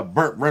doggone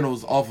Burt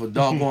Reynolds off of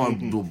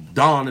doggone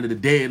Dawn of the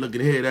Dead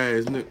looking head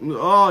ass.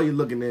 Oh, you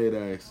looking head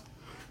ass.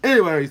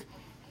 Anyways,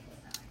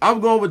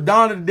 I'm going with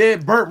Dawn of the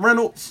Dead, Burt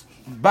Reynolds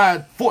by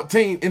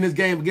 14 in this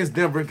game against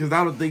Denver because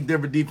I don't think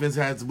Denver defense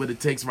has what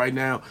it takes right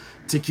now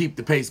to keep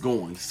the pace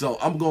going. So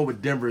I'm going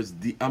with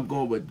I'm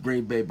going with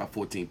Green Bay by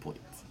 14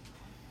 points.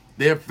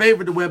 They're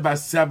favored to win by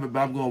 7, but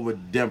I'm going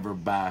with Denver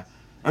by...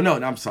 Oh, no,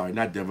 I'm sorry,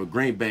 not Denver.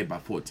 Green Bay by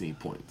 14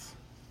 points.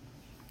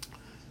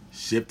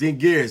 Shifting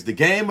gears, the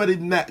game of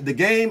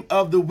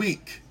the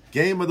week.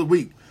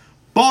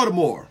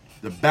 Baltimore,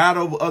 the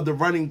battle of the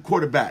running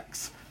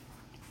quarterbacks.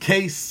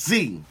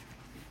 KC.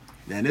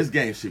 Man, this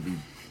game should be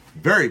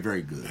very,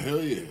 very good.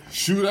 Hell yeah.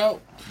 Shootout?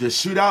 The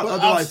shootout.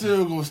 But I'm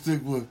still going to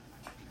stick with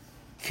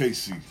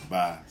KC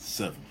by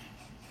 7.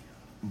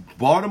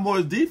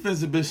 Baltimore's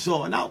defense has been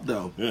showing out,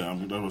 though. Yeah,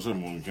 that's what I'm saying.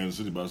 I'm going to Kansas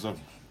City by 7.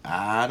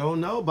 I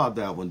don't know about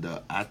that one,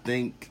 though.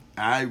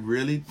 I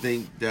really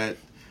think that...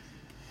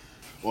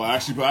 Well,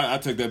 actually, I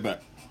take that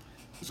back.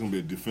 It's going to be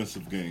a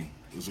defensive game.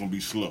 It's going to be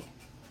slow.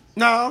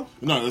 No,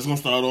 it's going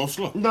to start off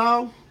slow.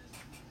 No.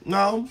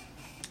 No,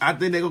 I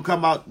think they're gonna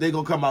come out. They're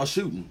gonna come out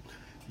shooting.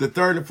 The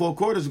third and fourth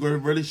quarters are going to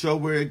really show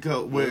where it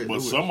goes.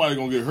 But somebody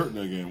gonna get hurt in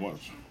that game.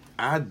 Watch.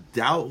 I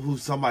doubt who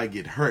somebody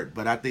get hurt,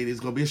 but I think it's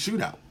gonna be a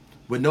shootout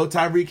with no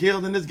Tyreek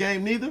Hill in this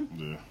game. Neither.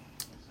 Yeah.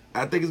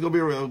 I think it's gonna be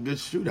a real good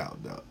shootout,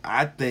 though.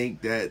 I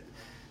think that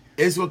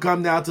it's gonna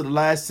come down to the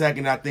last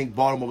second. I think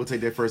Baltimore will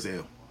take their first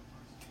L.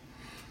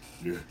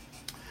 Yeah.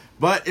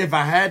 But if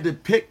I had to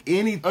pick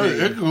anything, Hey,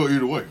 it can go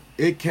either way.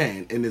 It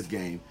can in this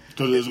game.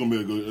 Because it's gonna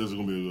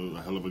be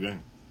a hell of a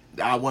game.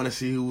 I want to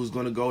see who was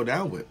gonna go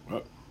down with.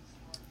 Right.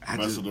 I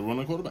Best just- of the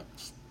running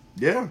quarterbacks.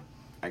 Yeah,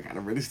 I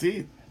gotta really see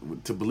it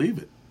to believe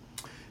it.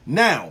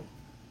 Now,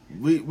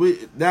 we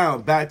now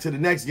back to the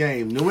next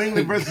game: New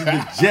England versus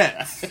the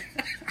Jets.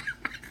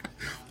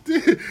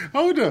 Dude,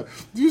 hold up.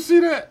 Do you see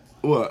that?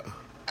 What?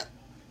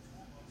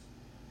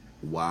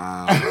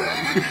 Wow,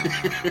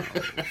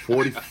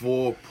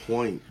 44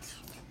 points.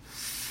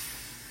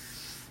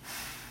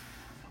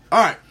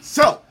 All right,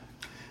 so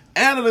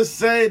analysts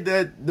say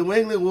that New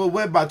England will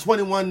win by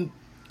 21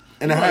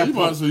 and a half You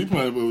points.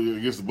 playing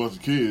against a bunch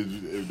of kids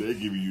if they're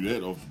giving you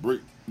that off the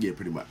break. Yeah,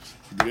 pretty much.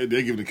 They're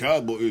giving the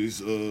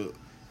Cowboys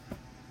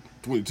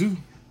 22.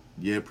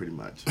 Yeah, pretty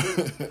much.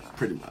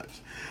 Pretty much.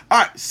 All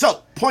right,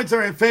 so points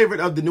are in favor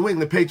of the New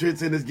England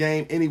Patriots in this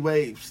game.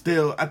 Anyway,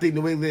 still, I think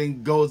New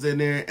England goes in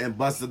there and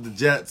busts up the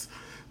Jets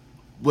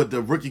with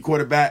the rookie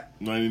quarterback.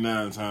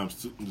 99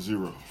 times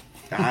 0.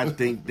 I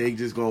think they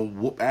just gonna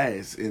whoop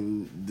ass,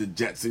 and the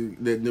Jets and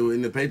the New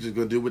England Patriots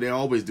gonna do what they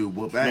always do,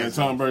 whoop Man, ass.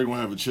 Tom Brady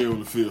gonna have a chair on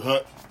the field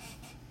hut.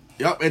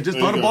 Yep, and just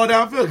There throw you the go.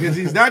 ball downfield because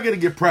he's not gonna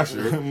get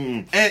pressure.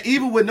 And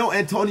even with no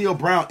Antonio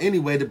Brown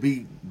anyway to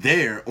be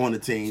there on the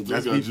team,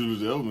 That's that's got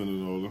Julius Edelman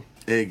and all them.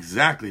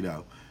 exactly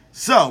though.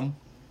 So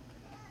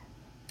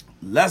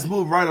let's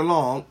move right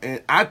along,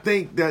 and I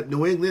think that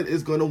New England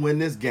is going to win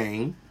this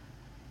game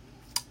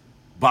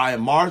by a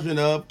margin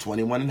of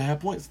 21 and a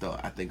half points. Though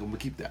I think I'm gonna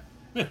keep that.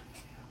 Yeah.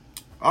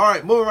 All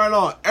right, moving right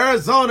on.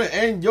 Arizona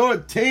and your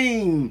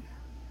team.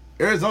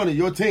 Arizona,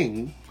 your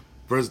team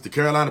versus the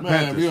Carolina Man, if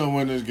Panthers. you don't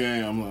win this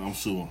game, I'm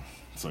suing.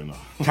 Say no.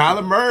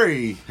 Kyler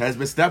Murray has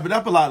been stepping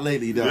up a lot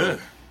lately, though. Yeah.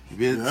 He's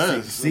been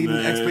Yes, exceeding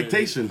man.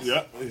 expectations.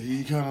 Yeah,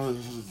 he kind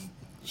of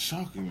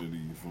shocking to me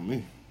for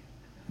me.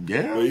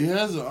 Yeah. But he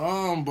has an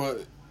arm,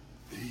 but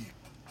he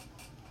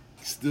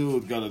still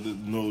got to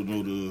know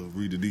to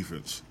read the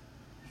defense.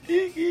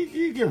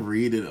 He can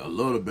read it a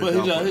little bit. But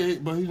though, he a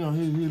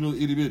little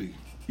itty bitty.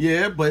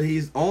 yeah, but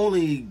he's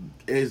only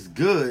as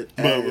good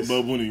as.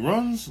 But when he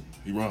runs,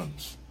 he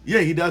runs. Yeah,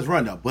 he does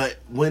run though. But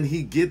when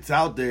he gets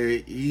out there,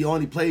 he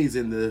only plays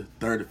in the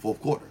third and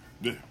fourth quarter.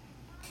 Yeah.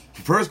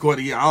 First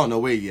quarter, I don't know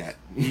where he at.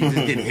 He's just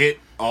getting hit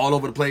all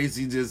over the place.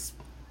 He just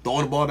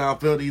throwing the ball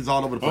downfield. He's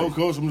all over the place. Oh,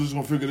 coach, I'm just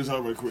gonna figure this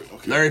out right quick.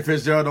 Okay. Larry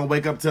Fitzgerald don't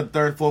wake up till the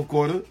third, fourth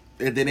quarter,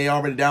 and then they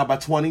already down by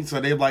 20. So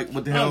they're like,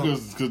 "What the hell?"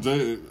 Because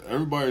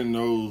everybody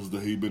knows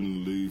that he been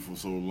in the league for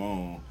so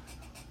long.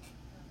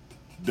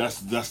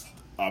 That's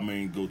our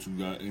main go-to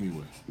guy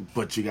anyway.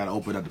 But you got to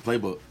open up the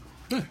playbook.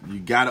 Yeah. You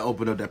got to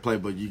open up that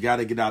playbook. You got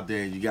to get out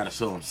there and you got to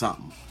show him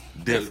something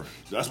different.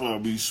 That's why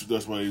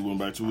he went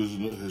back to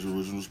his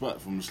original spot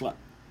from the slot.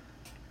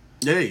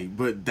 Yeah,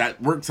 but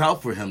that works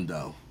out for him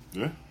though.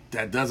 Yeah.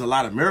 That does a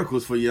lot of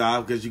miracles for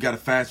y'all because you got a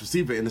fast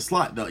receiver in the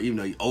slot though. Even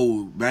though he's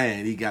old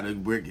man, he got to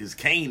work his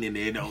cane in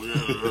there though.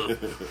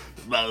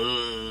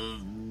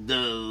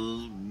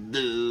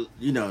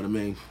 You know what I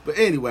mean? But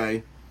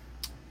anyway,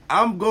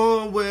 I'm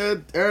going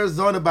with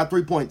Arizona by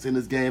 3 points in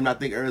this game. I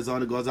think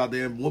Arizona goes out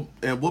there and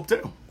whoop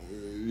tail.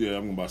 Yeah,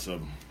 I'm going by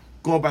 7.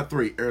 Going by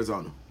 3,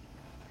 Arizona.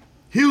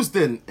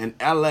 Houston and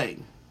LA.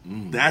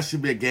 That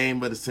should be a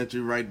game of the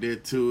century right there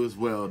too as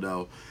well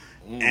though.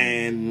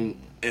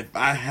 And if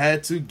I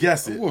had to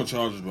guess I'm it, going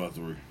Chargers by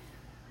 3.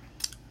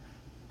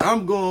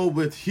 I'm going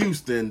with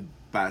Houston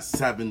by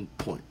 7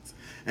 points.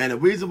 And the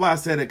reason why I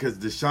said it because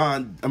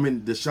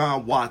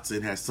Deshaun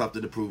Watson has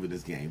something to prove in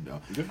this game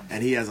though. Okay.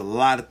 And he has a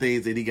lot of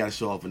things that he got to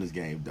show off in this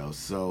game though.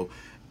 So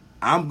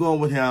I'm going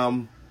with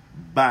him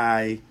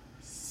by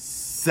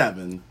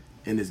 7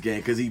 in this game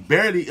because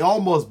he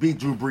almost beat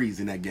Drew Brees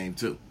in that game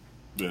too.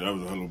 Yeah, that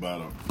was a hell of a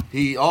battle.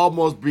 He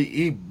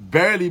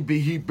barely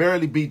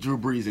beat Drew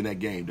Brees in that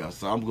game though.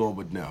 So I'm going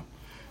with them.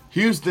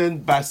 Houston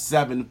by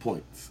 7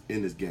 points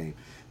in this game.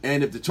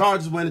 And if the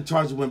Chargers win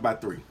by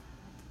 3.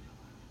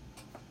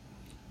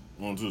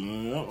 I'm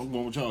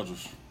going with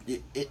Chargers.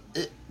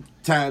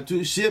 Time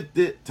to shift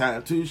it.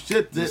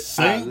 The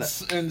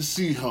Saints and the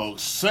Seahawks.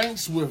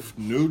 Saints with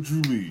no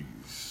Drew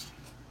Brees.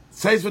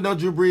 Saints with no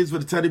Drew Brees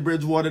with Teddy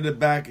Bridgewater in the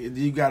back.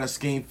 You got a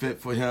scheme fit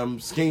for him.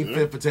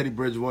 Fit for Teddy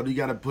Bridgewater. You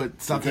got to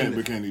put something.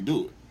 But can he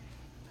do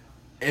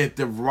it?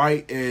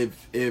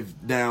 If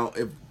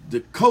the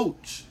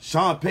coach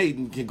Sean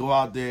Payton can go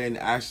out there and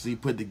actually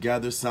put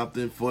together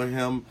something for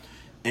him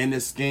in the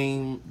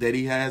scheme that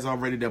he has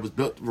already that was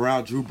built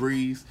around Drew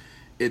Brees.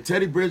 If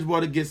Teddy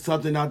Bridgewater gets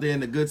something out there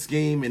in a good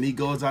scheme and he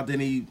goes out there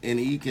and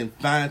he can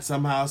find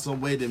somehow some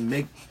way to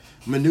make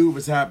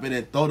maneuvers happen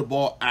and throw the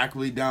ball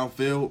accurately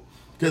downfield.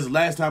 Because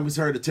last time we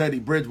heard of Teddy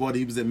Bridgewater,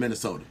 he was in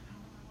Minnesota.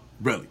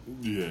 Really.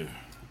 Yeah.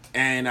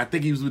 And I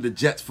think he was with the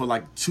Jets for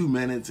like 2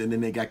 minutes, and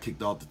then they got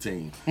kicked off the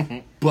team.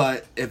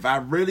 But if I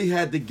really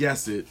had to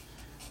guess it,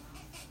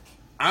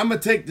 I'm going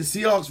to take the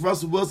Seahawks,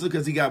 Russell Wilson,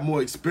 because he got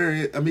more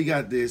experience. I mean, he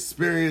got the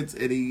experience,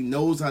 and he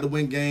knows how to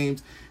win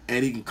games,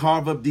 and he can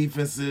carve up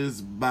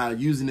defenses by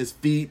using his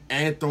feet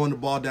and throwing the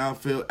ball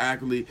downfield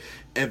accurately.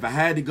 If I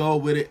had to go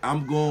with it,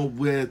 I'm going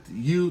with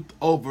youth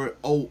over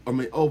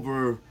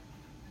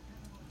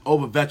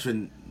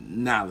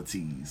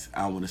veteranalities,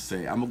 I want to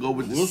say. I'm going to go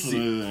with the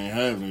Wilson ain't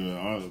having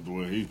it the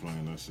way he's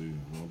playing that season.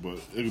 But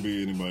it could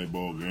be anybody's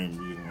ball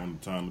game on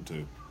the time to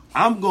tell.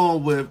 I'm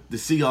going with the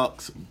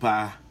Seahawks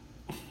by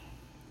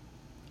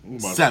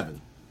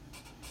 7.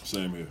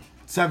 Same here.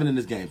 7 in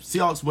this game.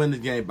 Seahawks win this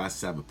game by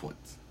 7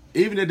 points.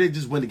 Even if they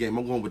just win the game,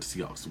 I'm going with the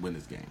Seahawks to win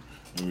this game.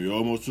 And we're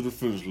almost to the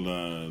finish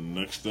line.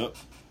 Next up,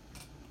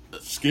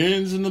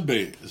 Skins and the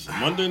Bears.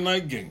 Monday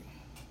night game.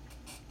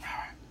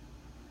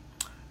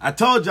 I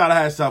told y'all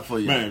I had something for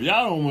you. Man, if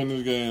y'all don't win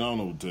this game, I don't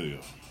know what to tell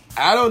y'all.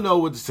 I don't know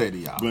what to say to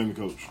y'all. Blame the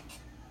coach.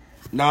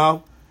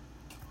 No.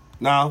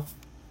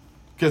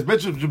 Because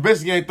Mitchell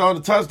Trubisky ain't thrown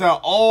a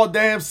touchdown all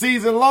damn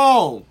season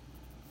long.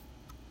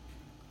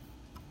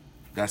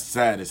 That's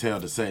sad as hell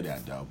to say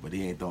that, though, but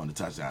he ain't throwing the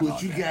touchdown.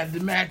 But you got the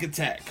Mac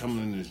attack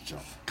coming in this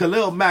jump.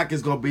 Khalil Mack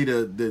is going to be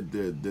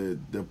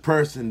the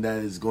person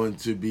that is going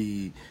to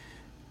be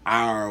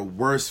our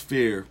worst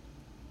fear,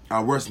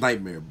 our worst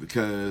nightmare,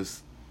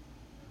 because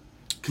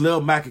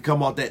Khalil Mack can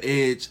come off that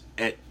edge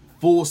at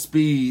full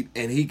speed,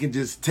 and he can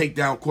just take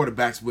down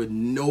quarterbacks with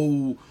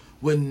no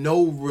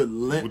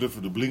relent. With it for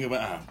the blink of an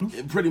eye.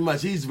 Pretty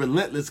much, he's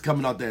relentless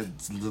coming out that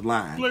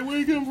line. Like, where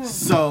you come from?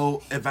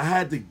 So, if I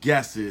had to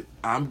guess it,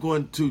 I'm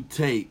going to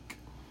take,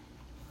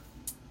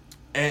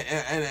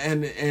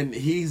 and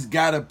he's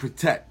got to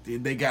protect.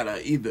 They got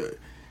to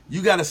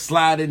you got to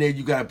slide in there,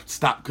 you got to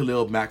stop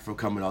Khalil Mack from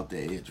coming off the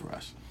edge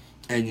rush.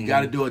 And you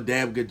got to do a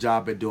damn good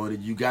job at doing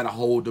it. You got to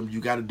hold him. You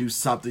got to do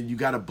something. You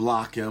got to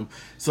block him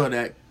so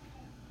that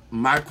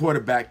my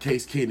quarterback,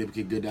 Case Keenum,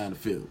 can go down the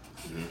field.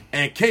 Mm-hmm.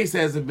 And Case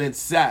hasn't been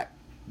sacked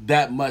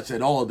that much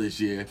at all this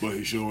year. But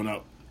he's showing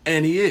up.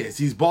 And he is.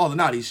 He's balling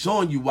out. He's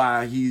showing you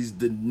why he's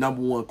the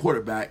number one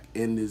quarterback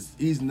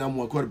he's the number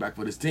one quarterback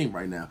for this team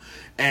right now.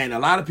 And a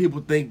lot of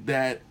people think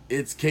that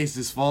it's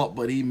Case's fault,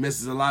 but he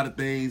misses a lot of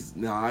things.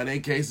 No, it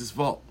ain't Case's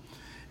fault.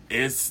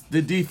 It's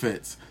the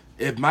defense.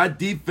 If my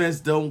defense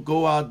don't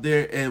go out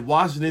there, and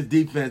Washington's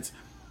defense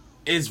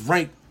is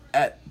ranked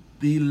at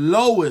the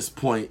lowest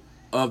point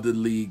of the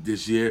league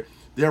this year.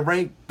 They're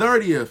ranked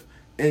 30th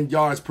in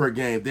yards per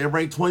game. They're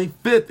ranked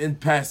 25th in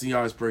passing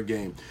yards per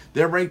game.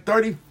 They're ranked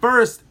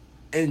 31st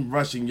in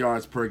rushing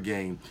yards per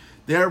game.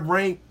 They're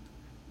ranked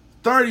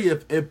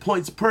 30th in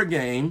points per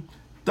game.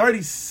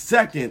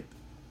 32nd,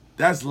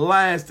 that's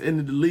last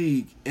in the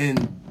league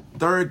in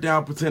third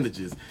down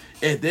percentages.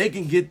 If they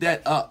can get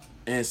that up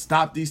and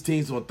stop these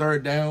teams on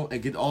third down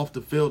and get off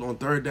the field on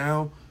third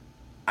down,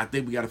 I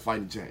think we got a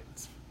fighting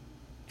chance.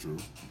 True.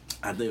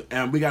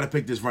 And we got to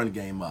pick this running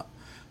game up.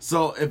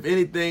 So, if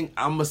anything,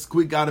 I'm going to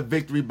squeak out a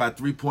victory by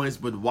 3 points,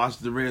 but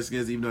Washington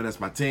Redskins, even though that's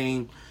my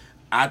team,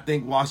 I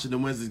think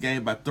Washington wins this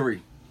game by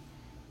 3.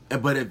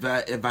 But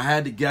if I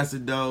had to guess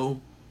it, though,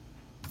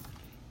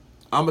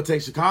 I'm going to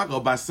take Chicago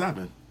by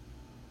 7.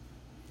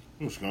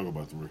 Chicago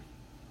by 3.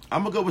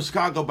 I'm going to go with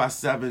Chicago by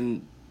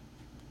 17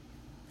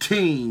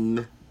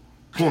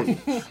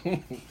 points.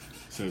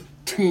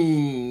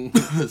 17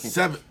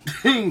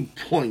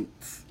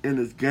 points in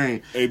this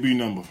game. AB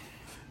number.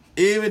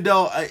 Even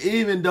though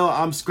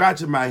I'm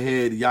scratching my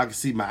head, y'all can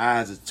see my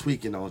eyes is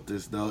tweaking on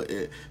this, though.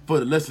 For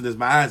the listeners,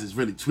 my eyes is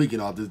really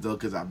tweaking on this, though,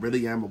 because I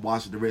really am a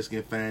Washington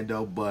Redskins fan,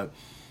 though. But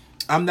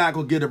I'm not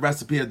going to get a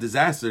recipe of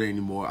disaster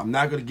anymore. I'm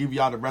not going to give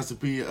y'all the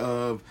recipe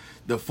of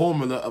the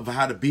formula of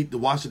how to beat the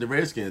Washington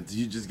Redskins.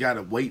 You just got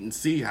to wait and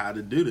see how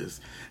to do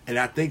this. And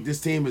I think this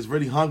team is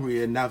really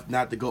hungry enough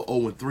not to go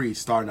 0-3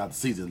 starting out the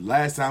season.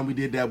 Last time we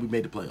did that, we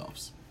made the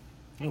playoffs.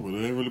 Yeah, but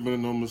there ain't really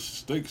been no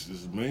mistakes.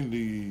 It's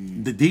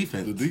mainly the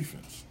defense. The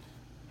defense.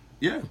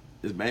 Yeah,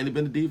 it's mainly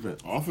been the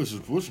defense. Offense is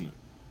pushing it.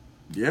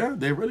 Yeah,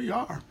 they really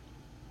are.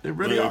 They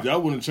really are. If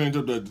y'all wouldn't change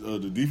up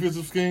the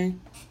defensive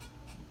scheme,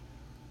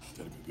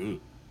 that'd be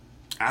good.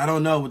 I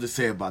don't know what to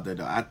say about that,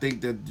 though. I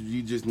think that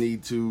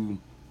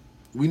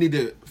we need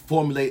to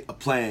formulate a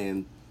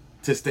plan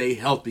to stay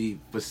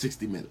healthy for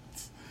 60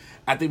 minutes.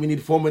 I think we need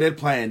to formulate a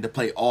plan to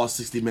play all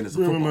 60 minutes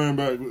of football. Bring my man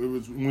back.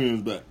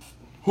 Williams back.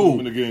 Who? Put him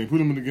in the game.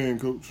 Put him in the game,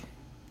 coach.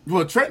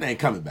 Well, Trent ain't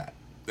coming back.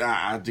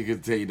 I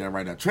can tell you that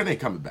right now. Trent ain't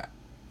coming back.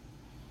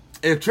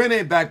 If Trent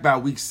ain't back by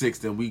week 6,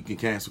 then we can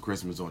cancel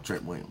Christmas on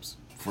Trent Williams.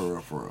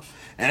 For real.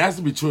 And that's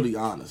to be truly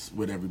honest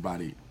with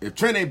everybody. If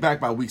Trent ain't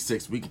back by week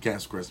 6, we can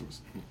cancel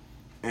Christmas.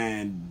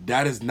 And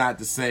that is not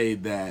to say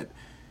that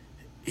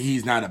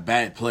he's not a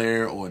bad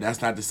player, or that's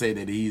not to say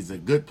that he's a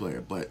good player,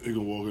 but he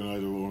can walk in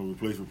either on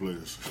replacement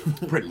players.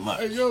 Pretty much.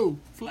 Hey, yo,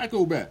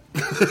 Flacco back.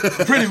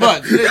 Pretty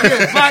much.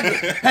 Yeah,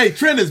 Flacco. Hey,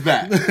 Trent is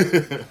back.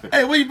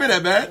 Hey, where you been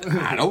at, man?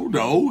 I don't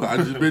know. I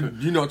just been,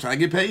 trying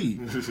to get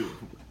paid.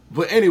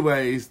 But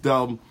anyways,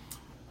 all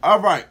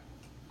right.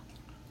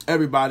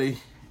 everybody,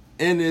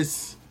 in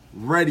this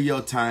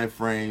radio time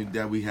frame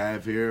that we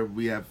have here,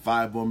 we have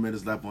 5 more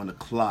minutes left on the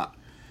clock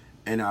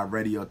in our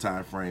radio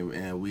time frame,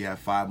 and we have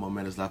 5 more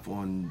minutes left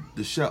on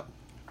the show.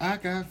 I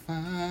got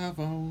 5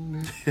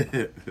 on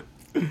it.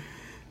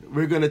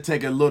 We're going to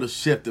take a little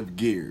shift of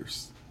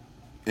gears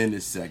in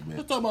this segment.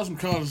 Let's talk about some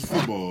college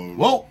football.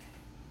 Well,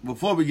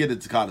 before we get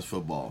into college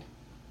football,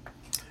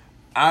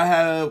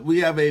 we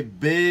have a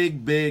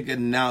big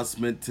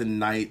announcement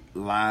tonight,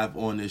 live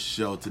on this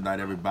show tonight,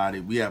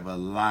 everybody. We have a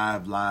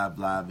live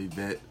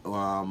event,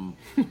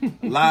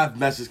 live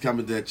message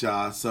coming at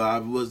y'all. So I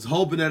was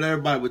hoping that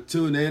everybody would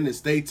tune in and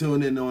stay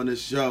tuned in on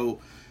this show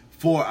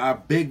for our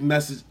big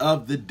message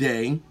of the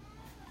day.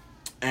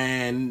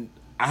 And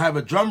I have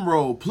a drum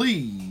roll,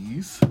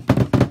 please.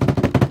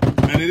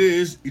 And it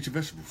is, eat your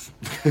vegetables.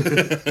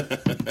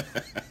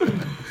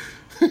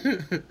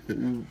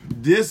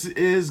 This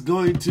is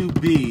going to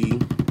be,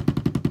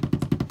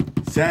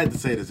 sad to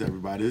say this,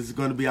 everybody, this is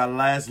going to be our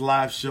last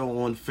live show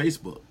on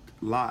Facebook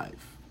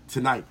Live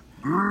tonight.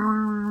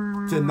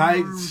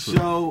 Tonight's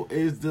show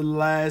is the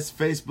last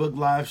Facebook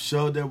Live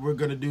show that we're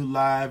going to do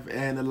live,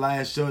 and the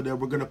last show that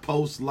we're going to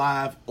post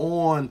live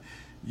on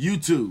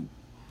YouTube.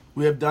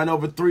 We have done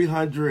over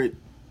 300,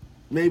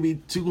 maybe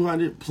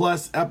 200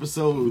 plus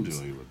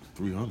episodes.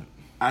 300.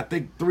 I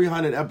think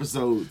 300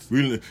 episodes.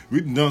 We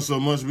done so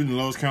much, we done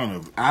lost count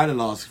of it. I done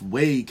lost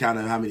way count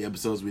of how many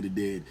episodes we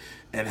did,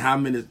 and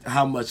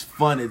how much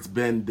fun it's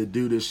been to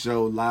do this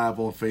show live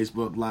on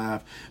Facebook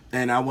Live.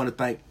 And I want to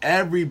thank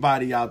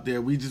everybody out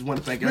there. We just want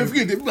to thank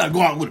everybody. We gotta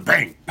go out with a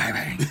bang,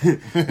 bang,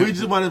 bang. We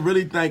just want to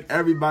really thank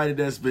everybody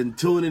that's been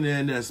tuning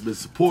in, that's been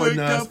supporting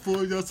us.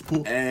 For your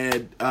support.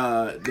 And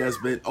that's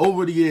been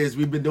over the years.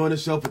 We've been doing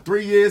this show for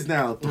 3 years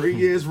now. 3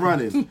 years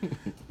running.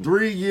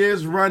 3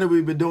 years running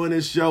we've been doing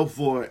this show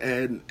for.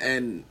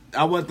 And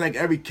I want to thank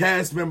every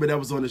cast member that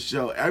was on the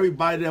show.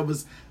 Everybody that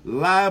was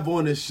live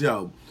on the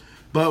show.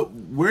 But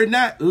we're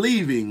not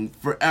leaving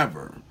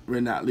forever. We're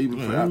not leaving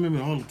forever. I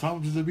remember all the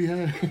topics that we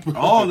had.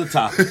 All the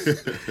topics.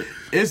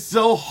 It's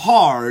so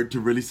hard to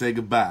really say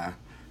goodbye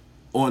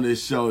on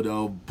this show,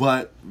 though.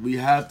 But we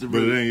have to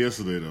really... But it ain't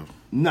yesterday, though.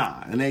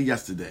 Nah, it ain't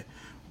yesterday.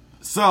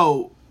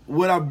 So,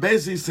 what I'm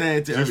basically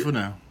saying to... Just for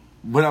now.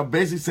 What I'm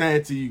basically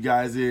saying to you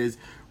guys is,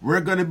 we're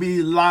going to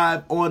be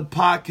live on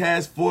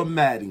podcast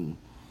formatting.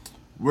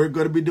 We're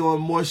going to be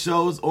doing more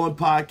shows on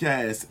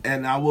podcasts,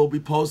 and I will be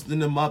posting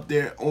them up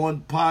there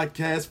on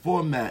podcast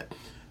format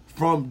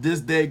from this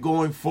day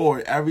going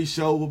forward. Every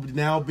show will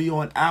now be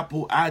on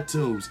Apple,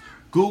 iTunes,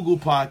 Google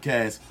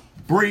Podcasts,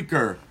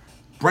 Breaker,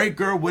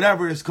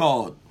 whatever it's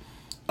called,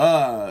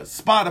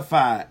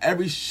 Spotify.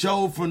 Every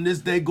show from this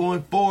day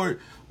going forward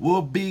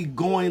will be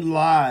going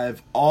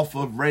live off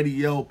of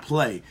Radio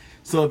Play.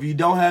 So if you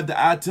don't have the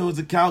iTunes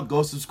account,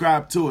 go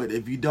subscribe to it.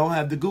 If you don't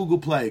have the Google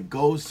Play,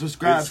 go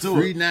subscribe to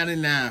it. It's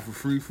 $3.99 for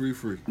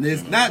free. And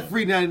it's not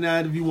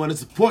 $3.99 if you want to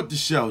support the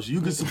show. So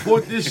you can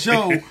support this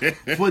show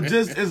for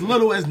just as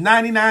little as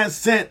 99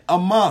 cents a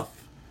month,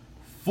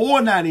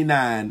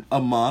 $4.99 a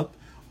month,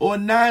 or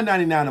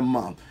 $9.99 a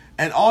month.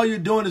 And all you're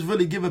doing is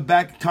really giving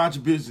back a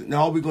contribution. And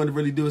all we're going to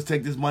really do is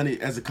take this money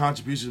as a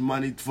contribution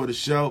money for the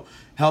show,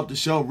 help the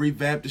show,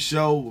 revamp the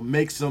show,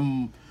 make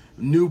some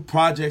new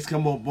projects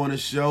come up on the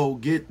show,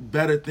 get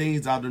better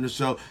things out on the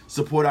show,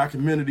 support our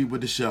community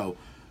with the show.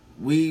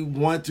 We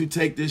want to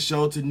take this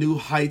show to new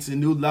heights and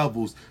new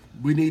levels.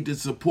 We need the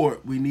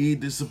support. We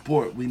need the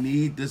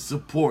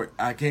support.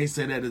 I can't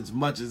say that as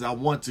much as I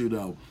want to,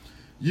 though.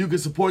 You can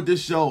support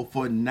this show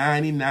for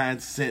 99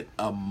 cents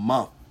a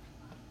month.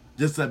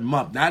 Just a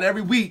month. Not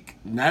every week.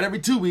 Not every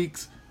 2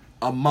 weeks.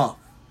 A month.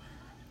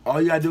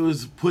 All you gotta do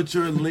is put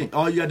your link.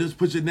 All you gotta do is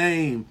put your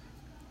name,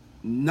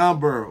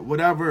 number,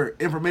 whatever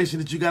information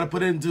that you gotta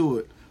put into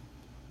it.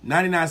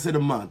 99 cents a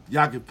month.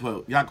 Y'all can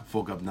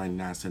fork up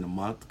 99 cents a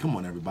month. Come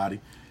on, everybody.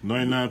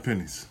 99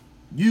 pennies.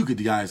 You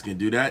guys can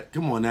do that.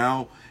 Come on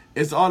now.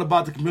 It's all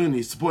about the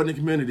community, supporting the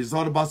community. It's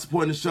all about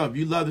supporting the show. If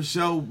you love the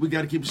show, we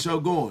got to keep the show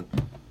going.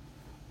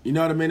 You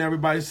know what I mean,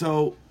 everybody?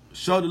 So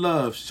show the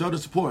love, show the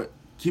support,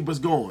 keep us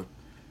going.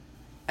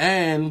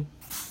 And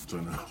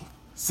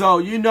so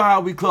you know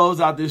how we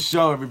close out this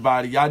show,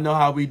 everybody. Y'all know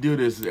how we do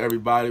this,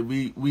 everybody.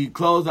 We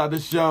close out the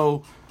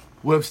show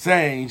with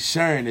saying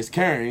sharing is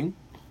caring.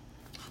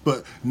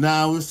 But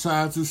now it's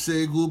time to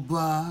say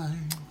goodbye.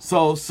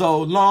 So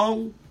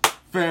long,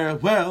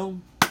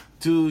 farewell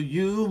to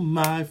you,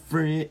 my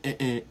friend.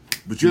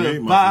 But you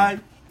ain't my Goodbye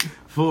friend.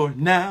 for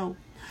now,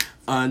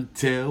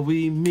 until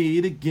we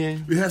meet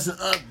again. We had some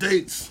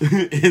updates.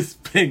 It's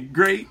been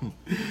great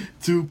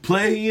to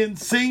play and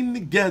sing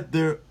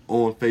together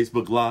on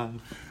Facebook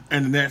Live.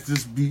 And the Nats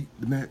just beat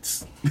the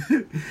Mets.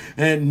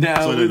 And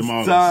now So did the it's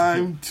Marlins.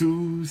 time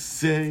to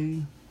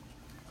say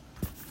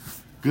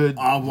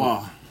Au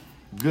revoir.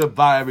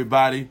 goodbye,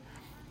 everybody.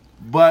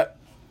 But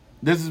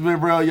this has been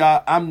real,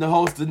 y'all. I'm the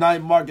host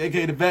tonight, Mark,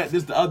 a.k.a. The Vet.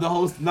 This is the other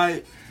host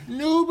tonight,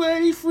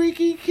 Nobody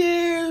freaking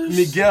cares.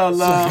 Miguel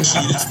Love.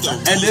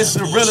 And this is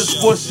the realest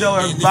sports show,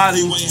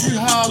 everybody.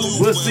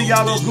 We'll see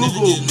y'all on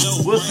Google.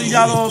 We'll see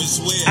y'all on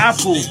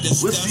Apple.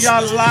 We'll see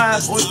y'all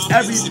live on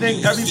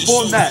everything, every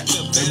format.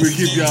 And we'll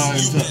keep y'all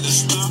in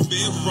touch.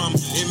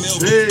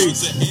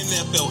 Peace.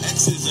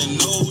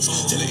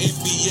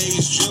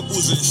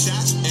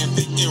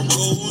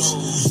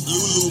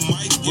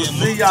 We'll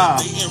see y'all.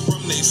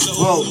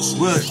 Well,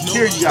 we'll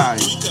hear you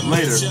guys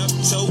later.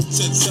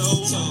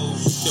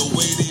 The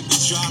way they be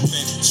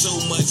dropping so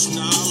much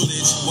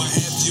knowledge, what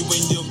have you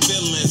in your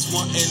feelings,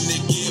 wanting to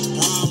get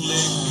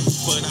brawling.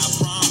 But I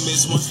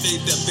promise, once the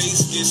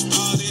base gets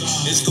started,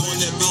 it's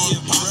gonna be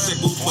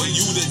impossible for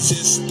you to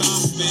just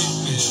stop it.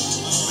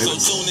 So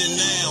tune in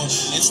now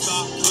and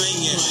stop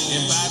playing,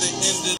 and by the end of